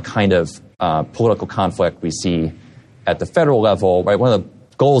level the kind of political conflict we see at the federal level, right? One of the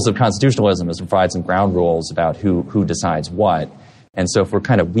goals of constitutionalism is to provide some ground rules about who decides what. And so if we're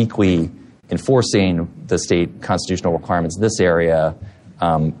kind of weakly enforcing the state constitutional requirements in this area,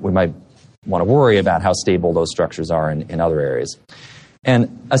 we might want to worry about how stable those structures are in other areas.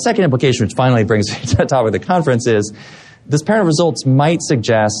 And a second implication, which finally brings me to the topic of the conference, is this pattern of results might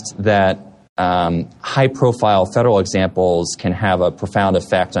suggest that high-profile federal examples can have a profound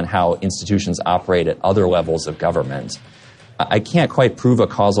effect on how institutions operate at other levels of government. I can't quite prove a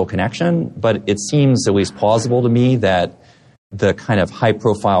causal connection, but it seems at least plausible to me that the kind of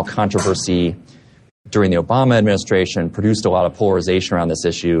high-profile controversy during the Obama administration produced a lot of polarization around this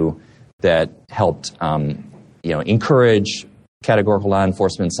issue that helped, encourage categorical law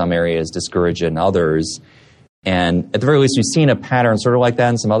enforcement in some areas, discourage it in others. And at the very least, we've seen a pattern sort of like that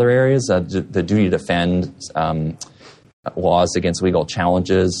in some other areas. The duty to defend laws against legal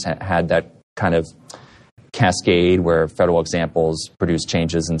challenges had that kind of cascade where federal examples produce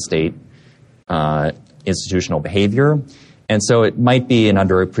changes in state institutional behavior. And so it might be an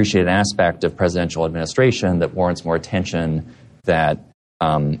underappreciated aspect of presidential administration that warrants more attention, that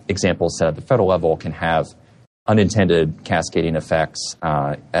examples set at the federal level can have unintended cascading effects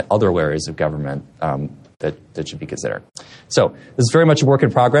at other areas of government that should be considered. So this is very much a work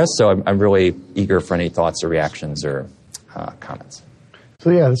in progress, so I'm really eager for any thoughts or reactions or comments. So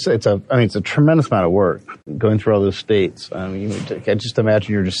yeah, it's a tremendous amount of work going through all those states. I just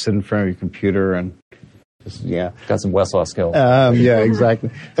imagine you're just sitting in front of your computer and got some Westlaw skills. Yeah,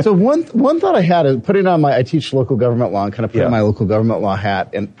 exactly. So one thought I had is putting on I teach local government law and kind of putting my local government law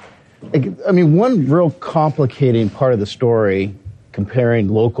hat. And one real complicating part of the story comparing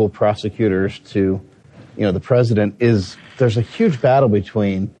local prosecutors to, the president is there's a huge battle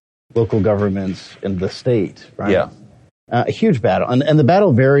between local governments and the state, right? Yeah. A huge battle. And the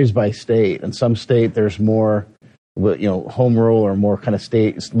battle varies by state. In some state, there's more, home rule or more kind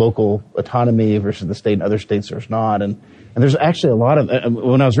of local autonomy versus the state. In other states, there's not. And there's actually a lot of,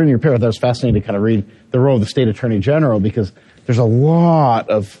 when I was reading your paper, I thought it was fascinating to kind of read the role of the state attorney general, because there's a lot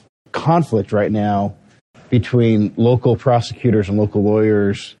of conflict right now between local prosecutors and local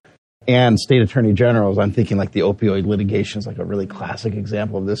lawyers and state attorney generals. I'm thinking like the opioid litigation is like a really classic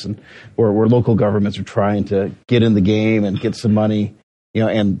example of this, and where local governments are trying to get in the game and get some money,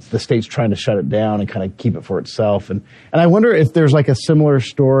 and the state's trying to shut it down and kind of keep it for itself. And I wonder if there's like a similar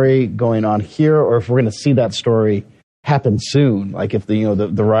story going on here, or if we're going to see that story happen soon, like if the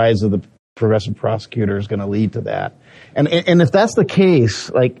rise of the progressive prosecutor is going to lead to that. And if that's the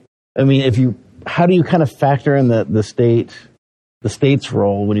case, how do you kind of factor in the state's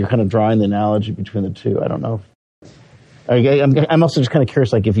role when you're kind of drawing the analogy between the two? I don't know. I'm also just kind of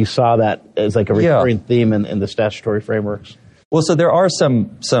curious, like if you saw that as like a recurring theme in the statutory frameworks. Well, so there are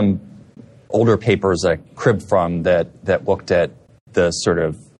some older papers I cribbed from that looked at the sort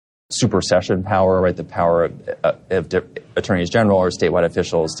of supersession power, right? The power of attorneys general or statewide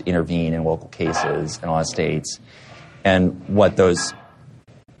officials to intervene in local cases in a lot of states. And what those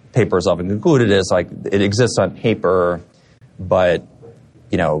papers often concluded is like it exists on paper, but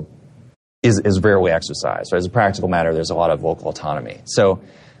is rarely exercised. Right? As a practical matter, there's a lot of local autonomy. So,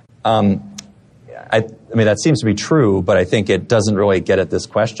 that seems to be true, but I think it doesn't really get at this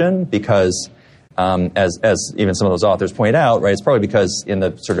question because, as even some of those authors point out, right, it's probably because in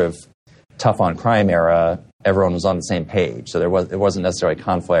the sort of tough on crime era, everyone was on the same page, so it wasn't necessarily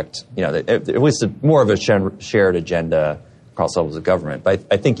conflict. At least more of a shared agenda across levels of government. But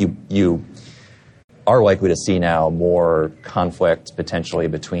I think you are likely to see now more conflict potentially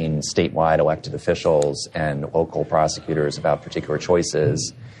between statewide elected officials and local prosecutors about particular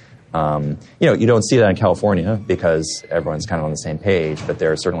choices. You don't see that in California because everyone's kind of on the same page, but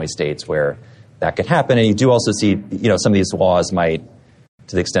there are certainly states where that could happen. And you do also see, some of these laws might,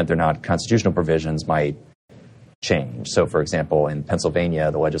 to the extent they're not constitutional provisions, might change. So, for example, in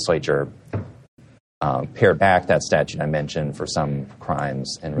Pennsylvania, the legislature pared back that statute I mentioned for some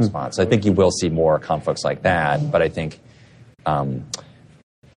crimes in response. So I think you will see more conflicts like that, but I think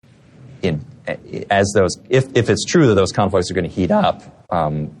if it's true that those conflicts are going to heat up,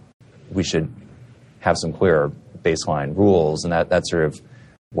 we should have some clearer baseline rules, and that's sort of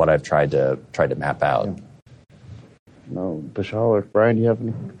what I've tried to map out. Yeah. No, Bishal or Brian, do you have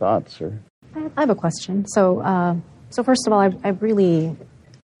any thoughts? Or I have a question. So first of all, I really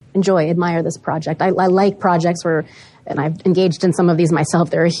admire this project. I like projects where, and I've engaged in some of these myself,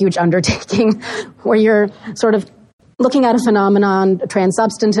 they're a huge undertaking where you're sort of looking at a phenomenon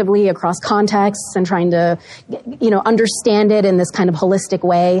transsubstantively across contexts and trying to, understand it in this kind of holistic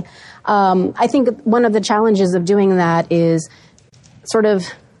way. I think one of the challenges of doing that is sort of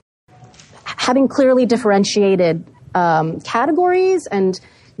having clearly differentiated categories and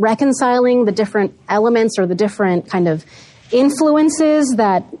reconciling the different elements or the different kind of influences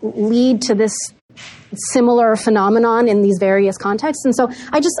that lead to this similar phenomenon in these various contexts. And so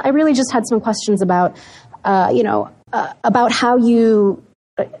I really just had some questions about, about how you,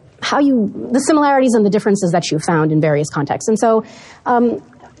 the similarities and the differences that you found in various contexts. And so,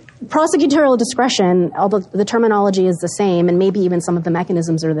 prosecutorial discretion, although the terminology is the same and maybe even some of the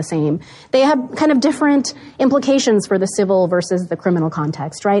mechanisms are the same, they have kind of different implications for the civil versus the criminal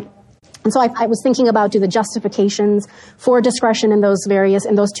context, right? And so I was thinking about, do the justifications for discretion in those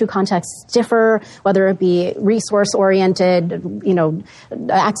two contexts differ, whether it be resource-oriented,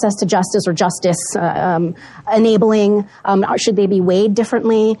 access to justice or justice enabling, should they be weighed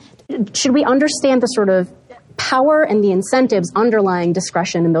differently? Should we understand the sort of power and the incentives underlying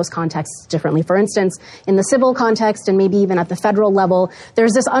discretion in those contexts differently? For instance, in the civil context and maybe even at the federal level,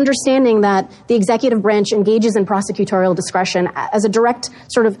 there's this understanding that the executive branch engages in prosecutorial discretion as a direct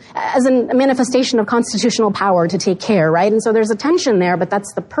as a manifestation of constitutional power to take care, right? And so there's a tension there, but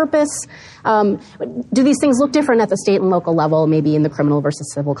that's the purpose. Do these things look different at the state and local level, maybe in the criminal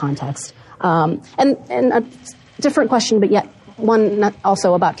versus civil context? And a different question, but yet one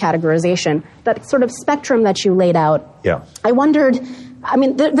also about categorization, that sort of spectrum that you laid out. Yeah. I wondered,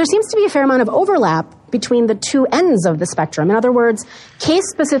 there seems to be a fair amount of overlap between the two ends of the spectrum. In other words,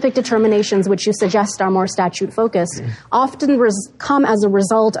 case-specific determinations, which you suggest are more statute-focused, often come as a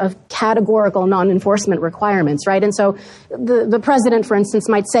result of categorical non-enforcement requirements, right? And so the president, for instance,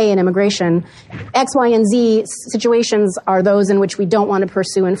 might say in immigration, X, Y, and Z situations are those in which we don't want to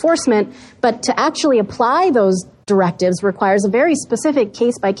pursue enforcement, but to actually apply those directives requires a very specific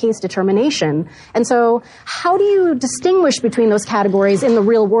case-by-case determination. And so how do you distinguish between those categories in the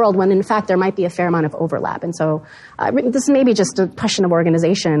real world when, in fact, there might be a fair amount of overlap? And so this may be just a question of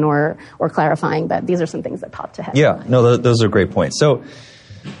organization or clarifying, but these are some things that popped to head. Yeah, no, those are great points. So,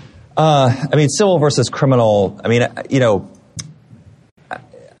 civil versus criminal, I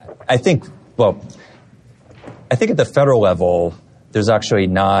think at the federal level, there's actually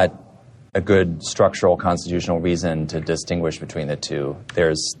not a good structural constitutional reason to distinguish between the two.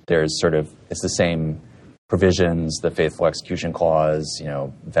 There's it's the same provisions, the faithful execution clause,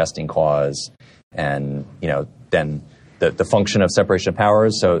 vesting clause, and, then the function of separation of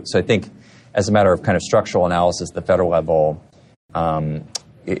powers. So I think as a matter of kind of structural analysis at the federal level, criminal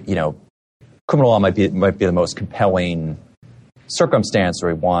law might be the most compelling circumstance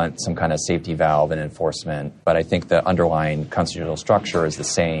where we want some kind of safety valve and enforcement, but I think the underlying constitutional structure is the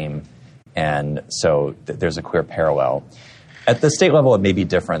same. And so there's a clear parallel. At the state level, it may be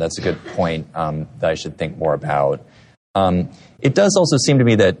different. That's a good point that I should think more about. It does also seem to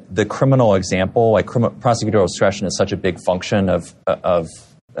me that the criminal example, like prosecutorial discretion, is such a big function of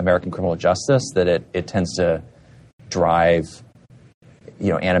American criminal justice that it tends to drive,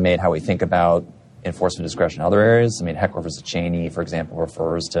 animate how we think about enforcement discretion in other areas. Heckler versus Cheney, for example,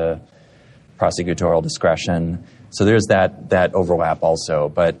 refers to prosecutorial discretion. So there's that overlap also.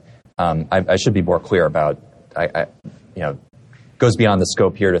 But I should be more clear about, goes beyond the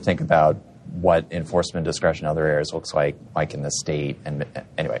scope here to think about what enforcement discretion in other areas looks like in the state. And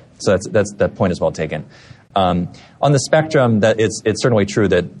anyway, so that point is well taken. On the spectrum, that it's certainly true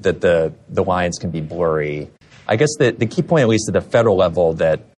that the lines can be blurry. I guess the key point, at least at the federal level,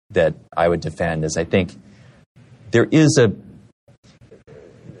 that I would defend is I think there is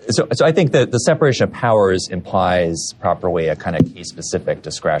So I think that the separation of powers implies properly a kind of case-specific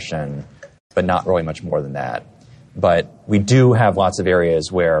discretion, but not really much more than that. But we do have lots of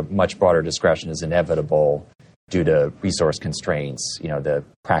areas where much broader discretion is inevitable due to resource constraints, the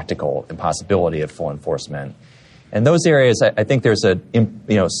practical impossibility of full enforcement. And those areas, I think there's a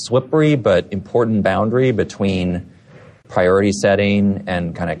slippery but important boundary between priority setting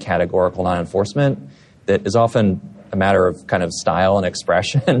and kind of categorical non-enforcement that is often a matter of kind of style and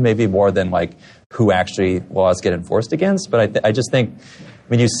expression, maybe more than like who actually laws get enforced against. But I just think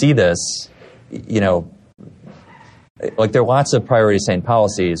when you see this, like there are lots of priority setting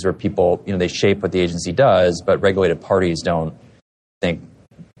policies where people, they shape what the agency does, but regulated parties don't think,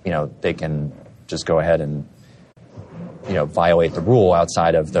 they can just go ahead and, violate the rule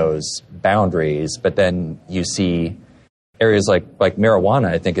outside of those boundaries. But then you see areas like marijuana,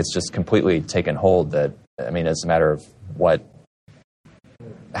 I think it's just completely taken hold that, as a matter of what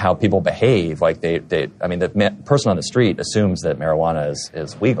how people behave. Like the person on the street assumes that marijuana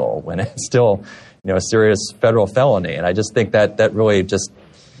is legal when it's still, a serious federal felony. And I just think that really just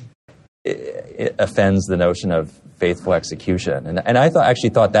it offends the notion of faithful execution. And I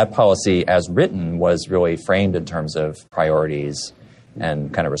actually thought that policy as written was really framed in terms of priorities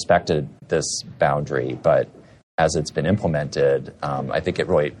and kind of respected this boundary. But as it's been implemented, I think it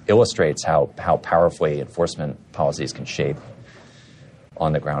really illustrates how powerfully enforcement policies can shape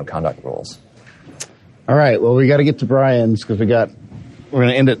on-the-ground conduct rules. All right. Well, we got to get to Brian's because we're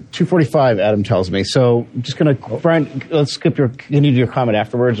going to end at 2:45. Adam tells me. So, just going to Brian. Let's skip can you do your comment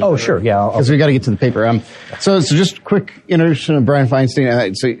afterwards? Oh, sure. Yeah. Because we got to get to the paper. So just quick introduction of Brian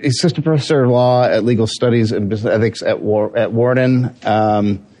Feinstein. So, assistant professor of law at legal studies and business ethics at Wharton.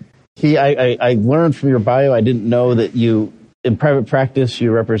 I learned from your bio. I didn't know that you, in private practice,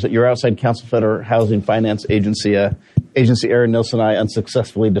 you're outside counsel Federal Housing Finance Agency. Agency Aaron Nilsson and I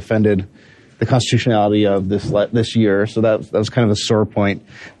unsuccessfully defended the constitutionality of this year, so that was kind of a sore point.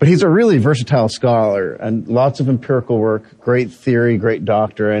 But he's a really versatile scholar and lots of empirical work, great theory, great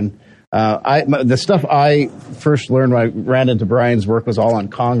doctrine. The stuff I first learned when I ran into Brian's work was all on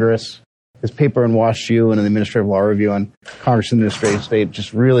Congress. His paper on WashU and an Administrative Law Review on Congress and Administrative State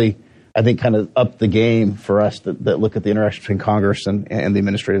just really, I think, kind of upped the game for us that look at the interaction between Congress and the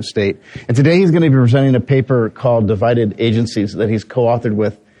administrative state. And today he's going to be presenting a paper called Divided Agencies that he's co-authored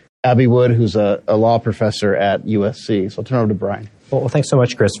with Abby Wood, who's a law professor at USC. So I'll turn over to Brian. Well, thanks so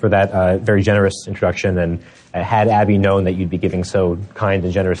much, Chris, for that very generous introduction. And had Abby known that you'd be giving so kind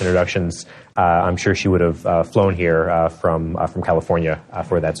and generous introductions, I'm sure she would have flown here from California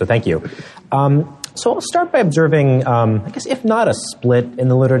for that. So thank you. So I'll start by observing, I guess, if not a split in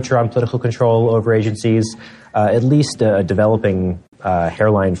the literature on political control over agencies, at least a developing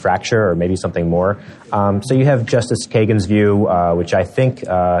hairline fracture or maybe something more. So you have Justice Kagan's view, which I think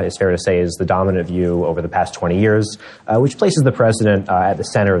is fair to say is the dominant view over the past 20 years, which places the president at the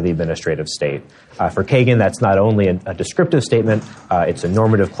center of the administrative state. For Kagan, that's not only a descriptive statement, it's a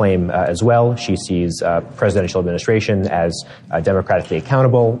normative claim as well. She sees presidential administration as democratically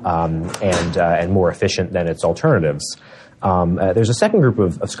accountable and more efficient than its alternatives. There's a second group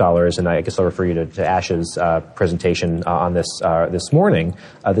of scholars, and I guess I'll refer you to Ash's presentation on this morning.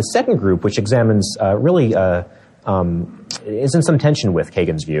 The second group, which examines really is in some tension with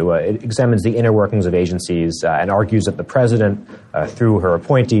Kagan's view. It examines the inner workings of agencies and argues that the president, through her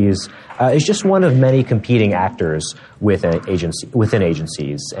appointees, is just one of many competing actors within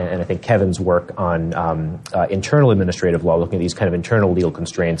agencies. And I think Kevin's work on internal administrative law, looking at these kind of internal legal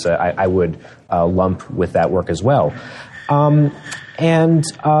constraints, I would lump with that work as well. So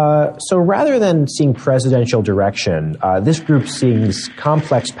rather than seeing presidential direction, this group sees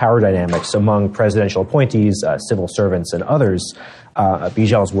complex power dynamics among presidential appointees, civil servants, and others.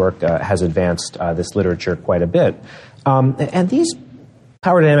 Bijal's work has advanced this literature quite a bit. And these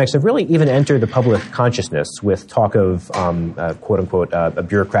power dynamics have really even entered the public consciousness with talk of, quote-unquote, a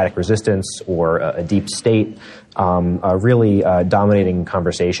bureaucratic resistance or a deep state really dominating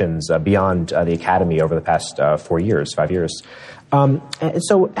conversations beyond the academy over the past 5 years.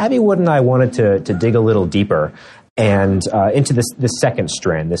 So Abby Wood and I wanted to dig a little deeper and into this second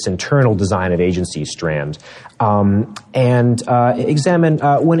strand, this internal design of agency strand, and examine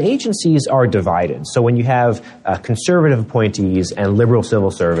when agencies are divided. So when you have conservative appointees and liberal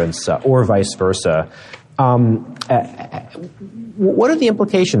civil servants, or vice versa, what are the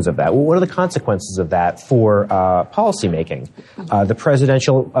implications of that? What are the consequences of that for policymaking? The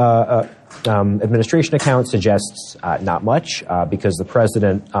presidential administration account suggests not much because the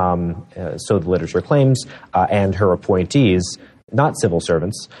president, so the literature claims, and her appointees, not civil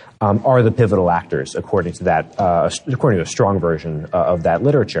servants, are the pivotal actors, according to a strong version of that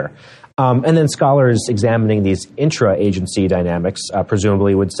literature. And then scholars examining these intra-agency dynamics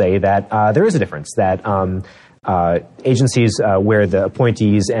presumably would say that there is a difference, that agencies where the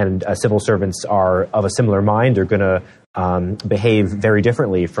appointees and civil servants are of a similar mind are going to behave very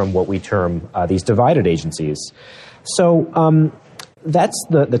differently from what we term these divided agencies. So that's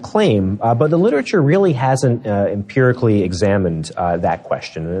the claim, but the literature really hasn't empirically examined that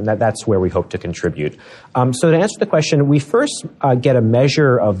question, and that's where we hope to contribute. So to answer the question, we first get a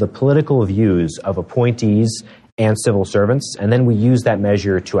measure of the political views of appointees and civil servants, and then we use that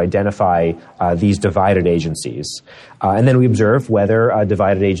measure to identify these divided agencies. And then we observe whether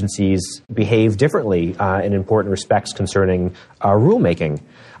divided agencies behave differently in important respects concerning rulemaking.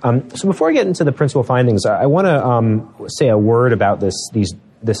 So before I get into the principal findings, I want to say a word about these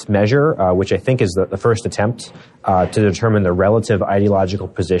this measure, which I think is the first attempt to determine the relative ideological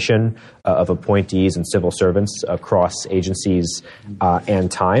position of appointees and civil servants across agencies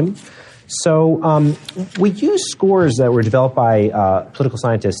and time. So we use scores that were developed by political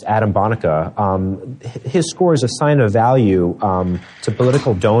scientist Adam Bonica. His scores assign a value to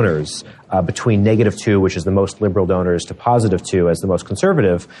political donors between -2, which is the most liberal donors, to +2 as the most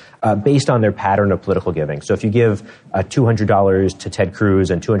conservative, based on their pattern of political giving. So if you give $200 to Ted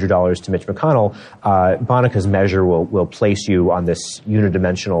Cruz and $200 to Mitch McConnell, Bonica's measure will place you on this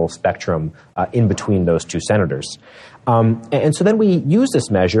unidimensional spectrum in between those two senators. And so then we use this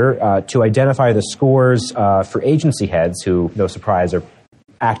measure to identify the scores for agency heads who, no surprise, are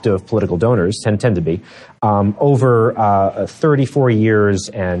active political donors, tend to be, over 34 years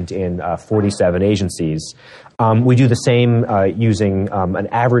and in 47 agencies. We do the same using an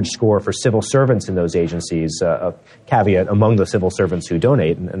average score for civil servants in those agencies, a caveat among the civil servants who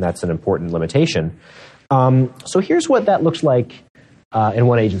donate, and that's an important limitation. So here's what that looks like in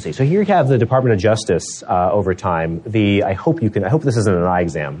one agency. So here you have the Department of Justice over time. I hope this isn't an eye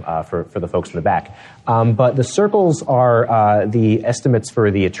exam for the folks in the back. But the circles are the estimates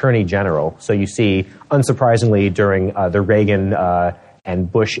for the Attorney General. So you see, unsurprisingly, during the Reagan and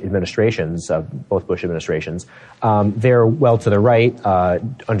Bush administrations, both Bush administrations, they're well to the right.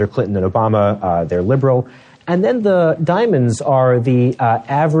 Under Clinton and Obama, they're liberal. And then the diamonds are the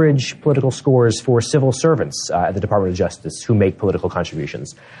average political scores for civil servants at the Department of Justice who make political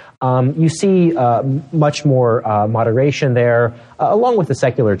contributions. You see much more moderation there, along with the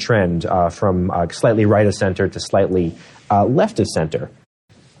secular trend from slightly right of center to slightly left of center.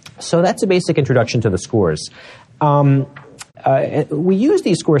 So that's a basic introduction to the scores. We use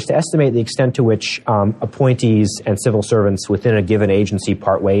these scores to estimate the extent to which appointees and civil servants within a given agency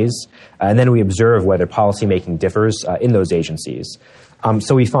part ways, and then we observe whether policymaking differs in those agencies.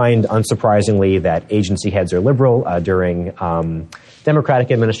 So we find, unsurprisingly, that agency heads are liberal during Democratic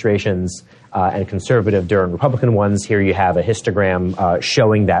administrations and conservative during Republican ones. Here you have a histogram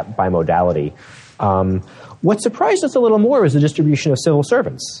showing that bimodality. What surprised us a little more is the distribution of civil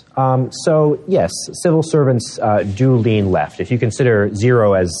servants. So yes, civil servants do lean left. If you consider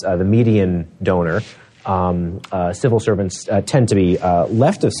 0 as the median donor, civil servants tend to be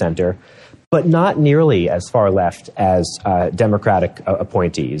left of center, but not nearly as far left as Democratic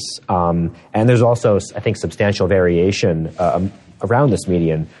appointees. And there's also, I think, substantial variation around this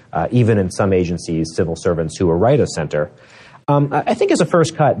median, even in some agencies, civil servants who are right of center. I think as a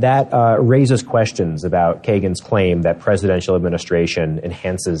first cut, that raises questions about Kagan's claim that presidential administration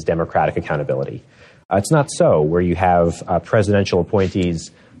enhances democratic accountability. It's not so, where you have presidential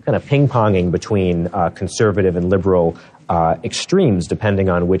appointees kind of ping-ponging between conservative and liberal extremes, depending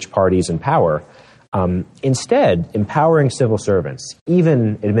on which party's in power. Instead, empowering civil servants,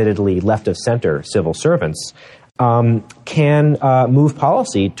 even admittedly left-of-center civil servants, can move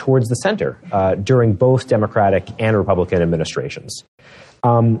policy towards the center during both Democratic and Republican administrations.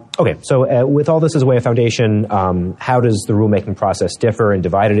 Okay, so with all this as a way of foundation, how does the rulemaking process differ in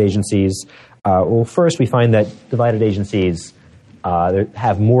divided agencies? Well, first, we find that divided agencies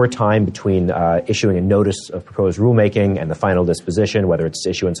have more time between issuing a notice of proposed rulemaking and the final disposition, whether it's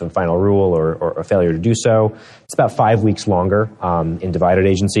issuance of a final rule or a failure to do so. It's about 5 weeks longer in divided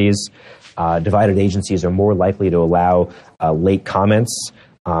agencies. Divided agencies are more likely to allow late comments.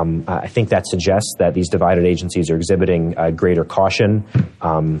 I think that suggests that these divided agencies are exhibiting greater caution.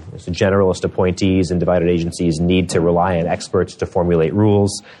 So generalist appointees in divided agencies need to rely on experts to formulate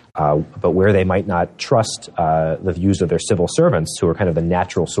rules, but where they might not trust the views of their civil servants, who are kind of the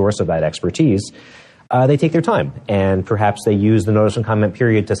natural source of that expertise, they take their time, and perhaps they use the notice and comment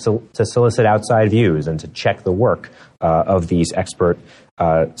period to solicit outside views and to check the work of these expert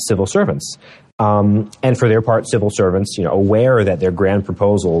civil servants. And for their part, civil servants, aware that their grand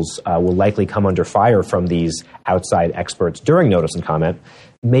proposals will likely come under fire from these outside experts during notice and comment,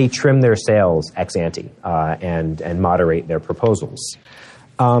 may trim their sails ex ante and moderate their proposals.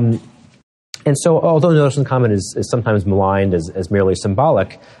 And so, although notice and comment is sometimes maligned as merely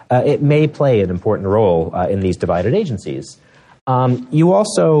symbolic, it may play an important role in these divided agencies. You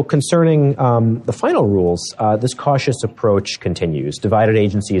also, concerning the final rules, this cautious approach continues. Divided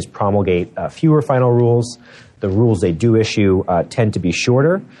agencies promulgate fewer final rules. The rules they do issue tend to be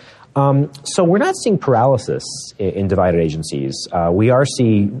shorter. So we're not seeing paralysis in divided agencies. We are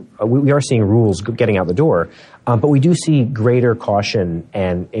seeing rules getting out the door, but we do see greater caution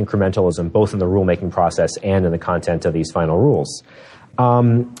and incrementalism both in the rulemaking process and in the content of these final rules.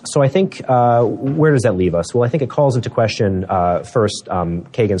 So I think, where does that leave us? Well, I think it calls into question, first,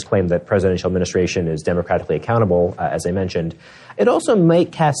 Kagan's claim that presidential administration is democratically accountable, as I mentioned. It also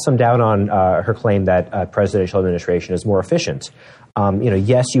might cast some doubt on her claim that presidential administration is more efficient.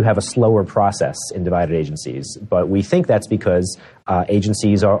 Yes, you have a slower process in divided agencies, but we think that's because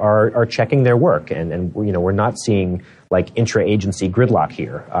agencies are checking their work, and we're not seeing like intra-agency gridlock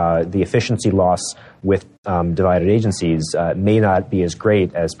here. The efficiency loss with divided agencies may not be as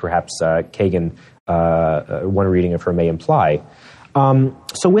great as perhaps Kagan, one reading of her, may imply.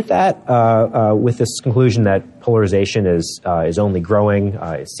 So with that, with this conclusion that polarization is only growing,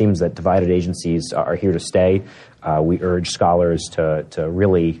 it seems that divided agencies are here to stay. We urge scholars to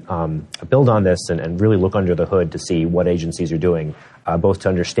really build on this and really look under the hood to see what agencies are doing, both to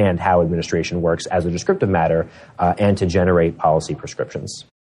understand how administration works as a descriptive matter and to generate policy prescriptions.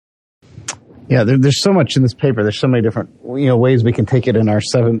 Yeah, there's so much in this paper. There's so many different ways we can take it in our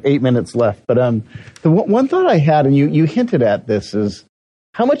 8 minutes left. But the one thought I had, and you hinted at this, is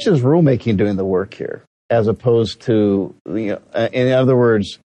how much is rulemaking doing the work here, as opposed to in other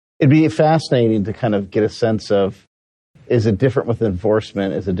words, it'd be fascinating to kind of get a sense of, is it different with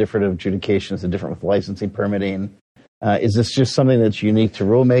enforcement? Is it different with adjudication? Is it different with licensing, permitting? Is this just something that's unique to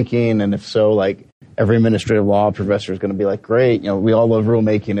rulemaking? And if so, like every administrative law professor is going to be like, great, we all love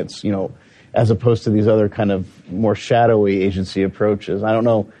rulemaking. It's, as opposed to these other kind of more shadowy agency approaches. I don't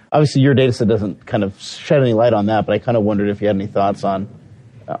know. Obviously, your data set doesn't kind of shed any light on that, but I kind of wondered if you had any thoughts on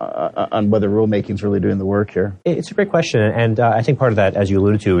whether rulemaking is really doing the work here. It's a great question, and I think part of that, as you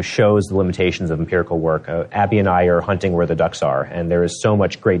alluded to, shows the limitations of empirical work. Abby and I are hunting where the ducks are, and there is so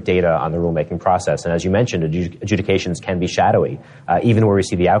much great data on the rulemaking process. And as you mentioned, adjudications can be shadowy, even where we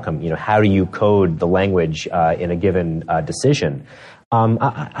see the outcome. How do you code the language in a given decision?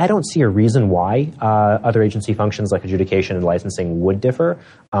 I don't see a reason why other agency functions like adjudication and licensing would differ,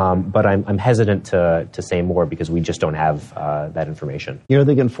 but I'm hesitant to say more because we just don't have that information. You don't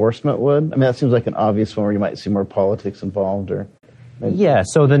think enforcement would? I mean, that seems like an obvious one where you might see more politics involved, or maybe. Yeah.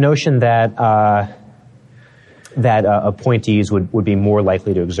 So the notion that appointees would be more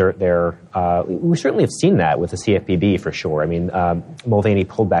likely to exert their, we certainly have seen that with the CFPB for sure. I mean, Mulvaney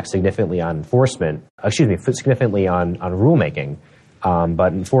pulled back significantly on significantly on rulemaking.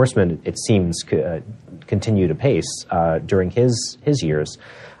 But enforcement, it seems, continued apace during his years.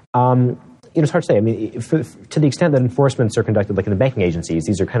 It's hard to say. I mean, to the extent that enforcements are conducted, like in the banking agencies,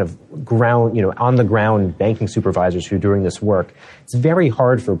 these are kind of on the ground banking supervisors who are doing this work. It's very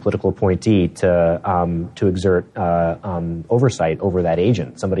hard for a political appointee to exert oversight over that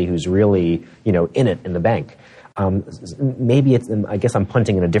agent, somebody who's really in it in the bank. Maybe it's, I guess I'm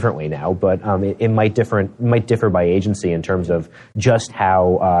punting in a different way now, but it might differ by agency in terms of just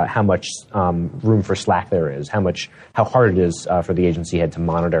how much room for slack there is, how hard it is for the agency head to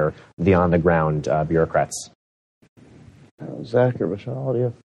monitor the on the ground bureaucrats. Zach or Vishal, do you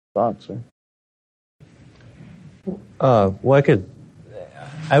have thoughts?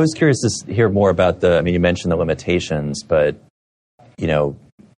 I was curious to hear more about you mentioned the limitations, but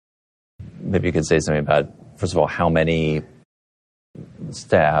maybe you could say something about, first of all, how many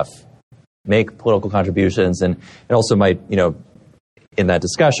staff make political contributions, and it also might, in that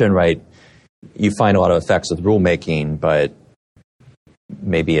discussion, right, you find a lot of effects with rulemaking, but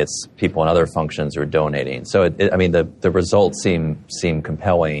maybe it's people in other functions who are donating. So, the results seem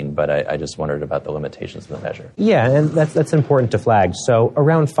compelling, but I just wondered about the limitations of the measure. Yeah, and that's important to flag. So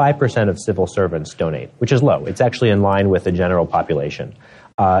around 5% of civil servants donate, which is low. It's actually in line with the general population.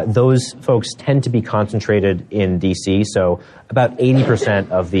 Those folks tend to be concentrated in D.C., so about 80%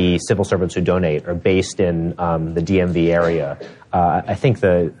 of the civil servants who donate are based in the DMV area. I think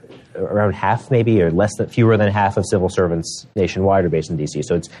around half, maybe, or fewer than half of civil servants nationwide are based in D.C.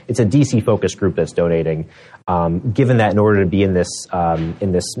 So it's a D.C.-focused group that's donating. Given that in order to be in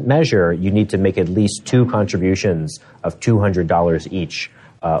this measure, you need to make at least 2 contributions of $200 each.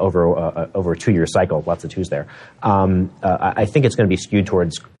 Over a 2-year cycle, lots of twos there. I think it's going to be skewed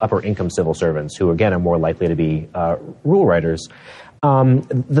towards upper income civil servants who, again, are more likely to be rule writers.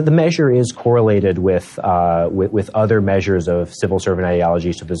 The measure is correlated with other measures of civil servant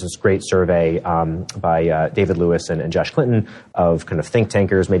ideology. So there's this great survey by David Lewis and Josh Clinton of kind of think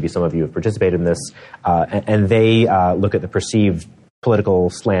tankers. Maybe some of you have participated in this, and they look at the perceived political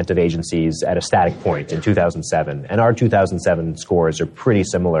slant of agencies at a static point in 2007. And our 2007 scores are pretty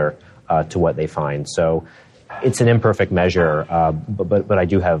similar to what they find. So it's an imperfect measure, but I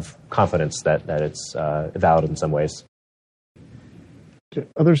do have confidence that it's valid in some ways. Do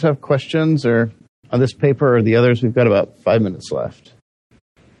others have questions or on this paper or the others? We've got about 5 minutes left.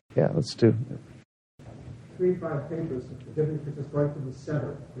 Yeah, let's do. 3-5 papers, particularly if it's going from the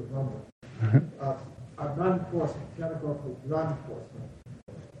center to the moment, are non-enforcement, categorical non-enforcement.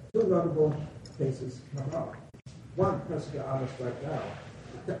 Two notable cases come up. One, let's be honest right now,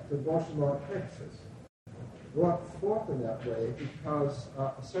 the abortion law in Texas brought forth in that way because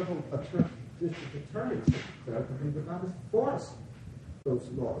several district attorneys declared that they would not enforce those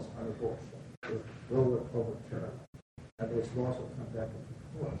laws on abortion. They will overturn, and those laws will come back into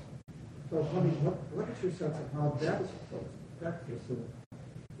force. So, I mean, what is your sense of how that is supposed to affect this? And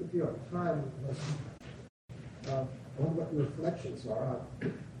if you have time, I wonder what your reflections are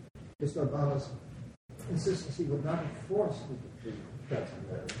on Mr. Obama's consistency would not enforce the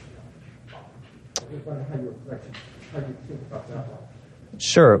president. I wonder how your reflections, how you think about that one.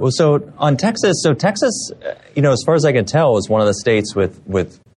 Sure. Well, so on Texas, as far as I can tell, is one of the states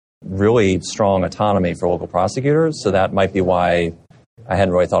with really strong autonomy for local prosecutors. So that might be why I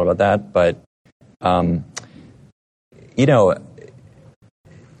hadn't really thought about that. But,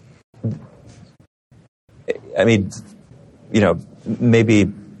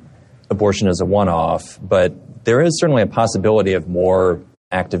 maybe abortion is a one-off, but there is certainly a possibility of more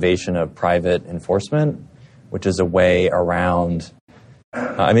activation of private enforcement, which is a way around.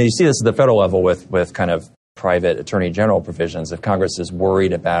 You see this at the federal level with kind of private attorney general provisions. If Congress is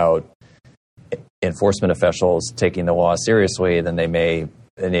worried about enforcement officials taking the law seriously, then they may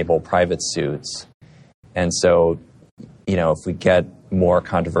enable private suits. And so, if we get more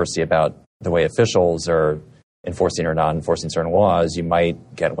controversy about the way officials are enforcing or not enforcing certain laws, you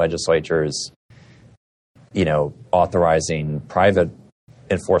might get legislatures, authorizing private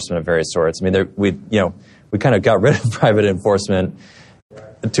enforcement of various sorts. We kind of got rid of private enforcement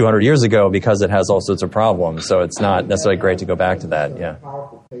 200 years ago because it has all sorts of problems. So it's not necessarily great to go back to that. Yeah.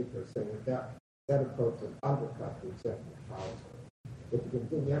 Powerful paper saying that approach would undercut the executive powers. If you can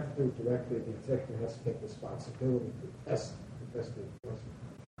do have to do it directly, the executive has to take responsibility to test the enforcement.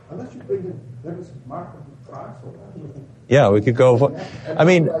 Unless you bring in members of Markham Cross or that. Yeah, we could go.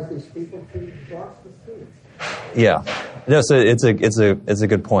 These people to cross the streets. Yeah. No, so it's a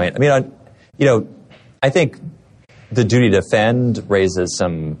good point. I think the duty to defend raises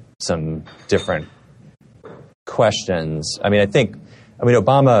some different questions.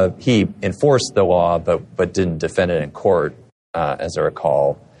 Obama, he enforced the law, but didn't defend it in court, as I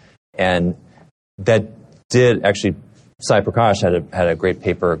recall. And that did actually, Sai Prakash had a great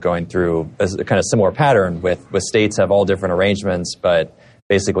paper going through a kind of similar pattern with states have all different arrangements, but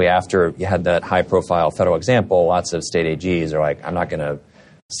basically after you had that high-profile federal example, lots of state AGs are like, I'm not going to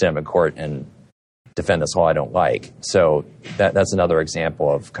stand up in court and defend this law I don't like. So that's another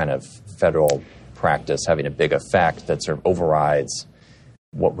example of kind of federal practice having a big effect that sort of overrides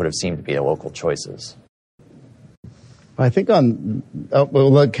what would have seemed to be the local choices. I think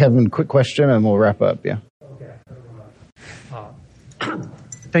we'll let Kevin, quick question, and we'll wrap up. Yeah. Okay.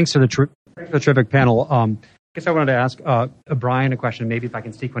 Thanks for the terrific panel. I guess I wanted to ask Brian a question, maybe if I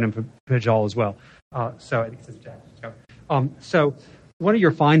can sneak one in for Pijal as well. So I think this is Jack. So one of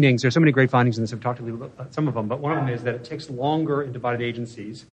your findings, there's so many great findings in this, I've talked about some of them, but one of them is that it takes longer in divided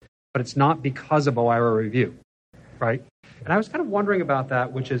agencies, but it's not because of OIRA review, right? And I was kind of wondering about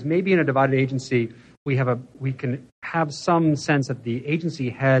that, which is maybe in a divided agency, we can have some sense that the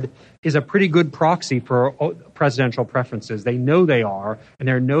agency head is a pretty good proxy for presidential preferences. They know they are, and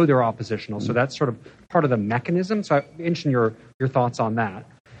they know they're oppositional. So that's sort of part of the mechanism. So I'm interested in your thoughts on that.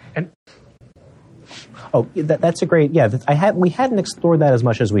 And that's a great, we hadn't explored that as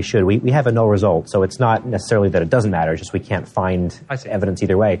much as we should. We have a no result, so it's not necessarily that it doesn't matter, it's just we can't find evidence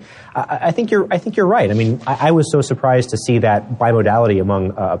either way. I think you're right. I was so surprised to see that bimodality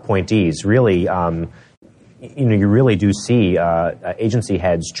among appointees. Really, you really do see agency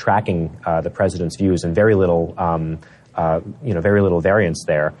heads tracking the president's views, and very little variance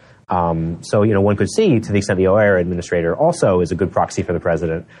there. So one could see, to the extent the OIRA administrator also is a good proxy for the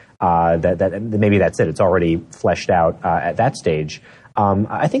president, that maybe that's it. It's already fleshed out at that stage.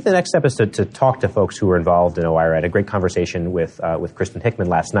 I think the next step is to talk to folks who are involved in OIRA. I had a great conversation with Kristen Hickman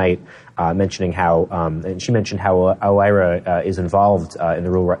last night, mentioning how, and she mentioned how OIRA is involved in the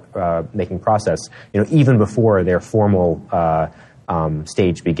rule making process, even before their formal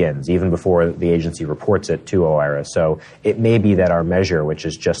stage begins, even before the agency reports it to OIRA. So it may be that our measure, which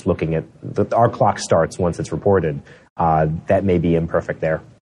is just looking at our clock starts once it's reported, that may be imperfect there.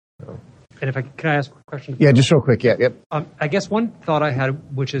 And can I ask a question? Yeah, just real quick. Yeah, yep. I guess one thought I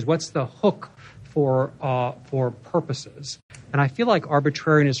had, which is, what's the hook for purposes? And I feel like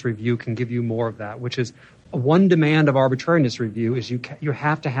arbitrariness review can give you more of that, which is one demand of arbitrariness review is you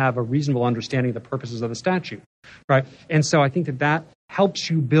have to have a reasonable understanding of the purposes of the statute, right? And so I think that helps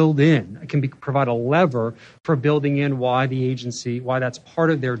you build in, it can provide a lever for building in why the agency, why that's part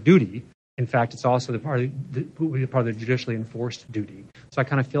of their duty. In fact, it's also part of the judicially enforced duty. So I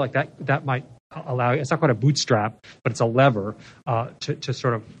kind of feel like that might allow, it's not quite a bootstrap, but it's a lever to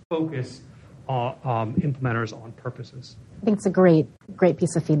sort of focus implementers on purposes. I think it's a great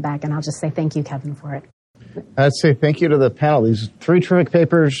piece of feedback, and I'll just say thank you, Kevin, for it. I'd say thank you to the panel. These 3 terrific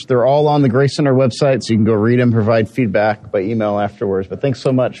papers, they're all on the Gray Center website, so you can go read them, provide feedback by email afterwards. But thanks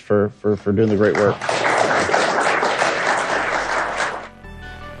so much for doing the great work.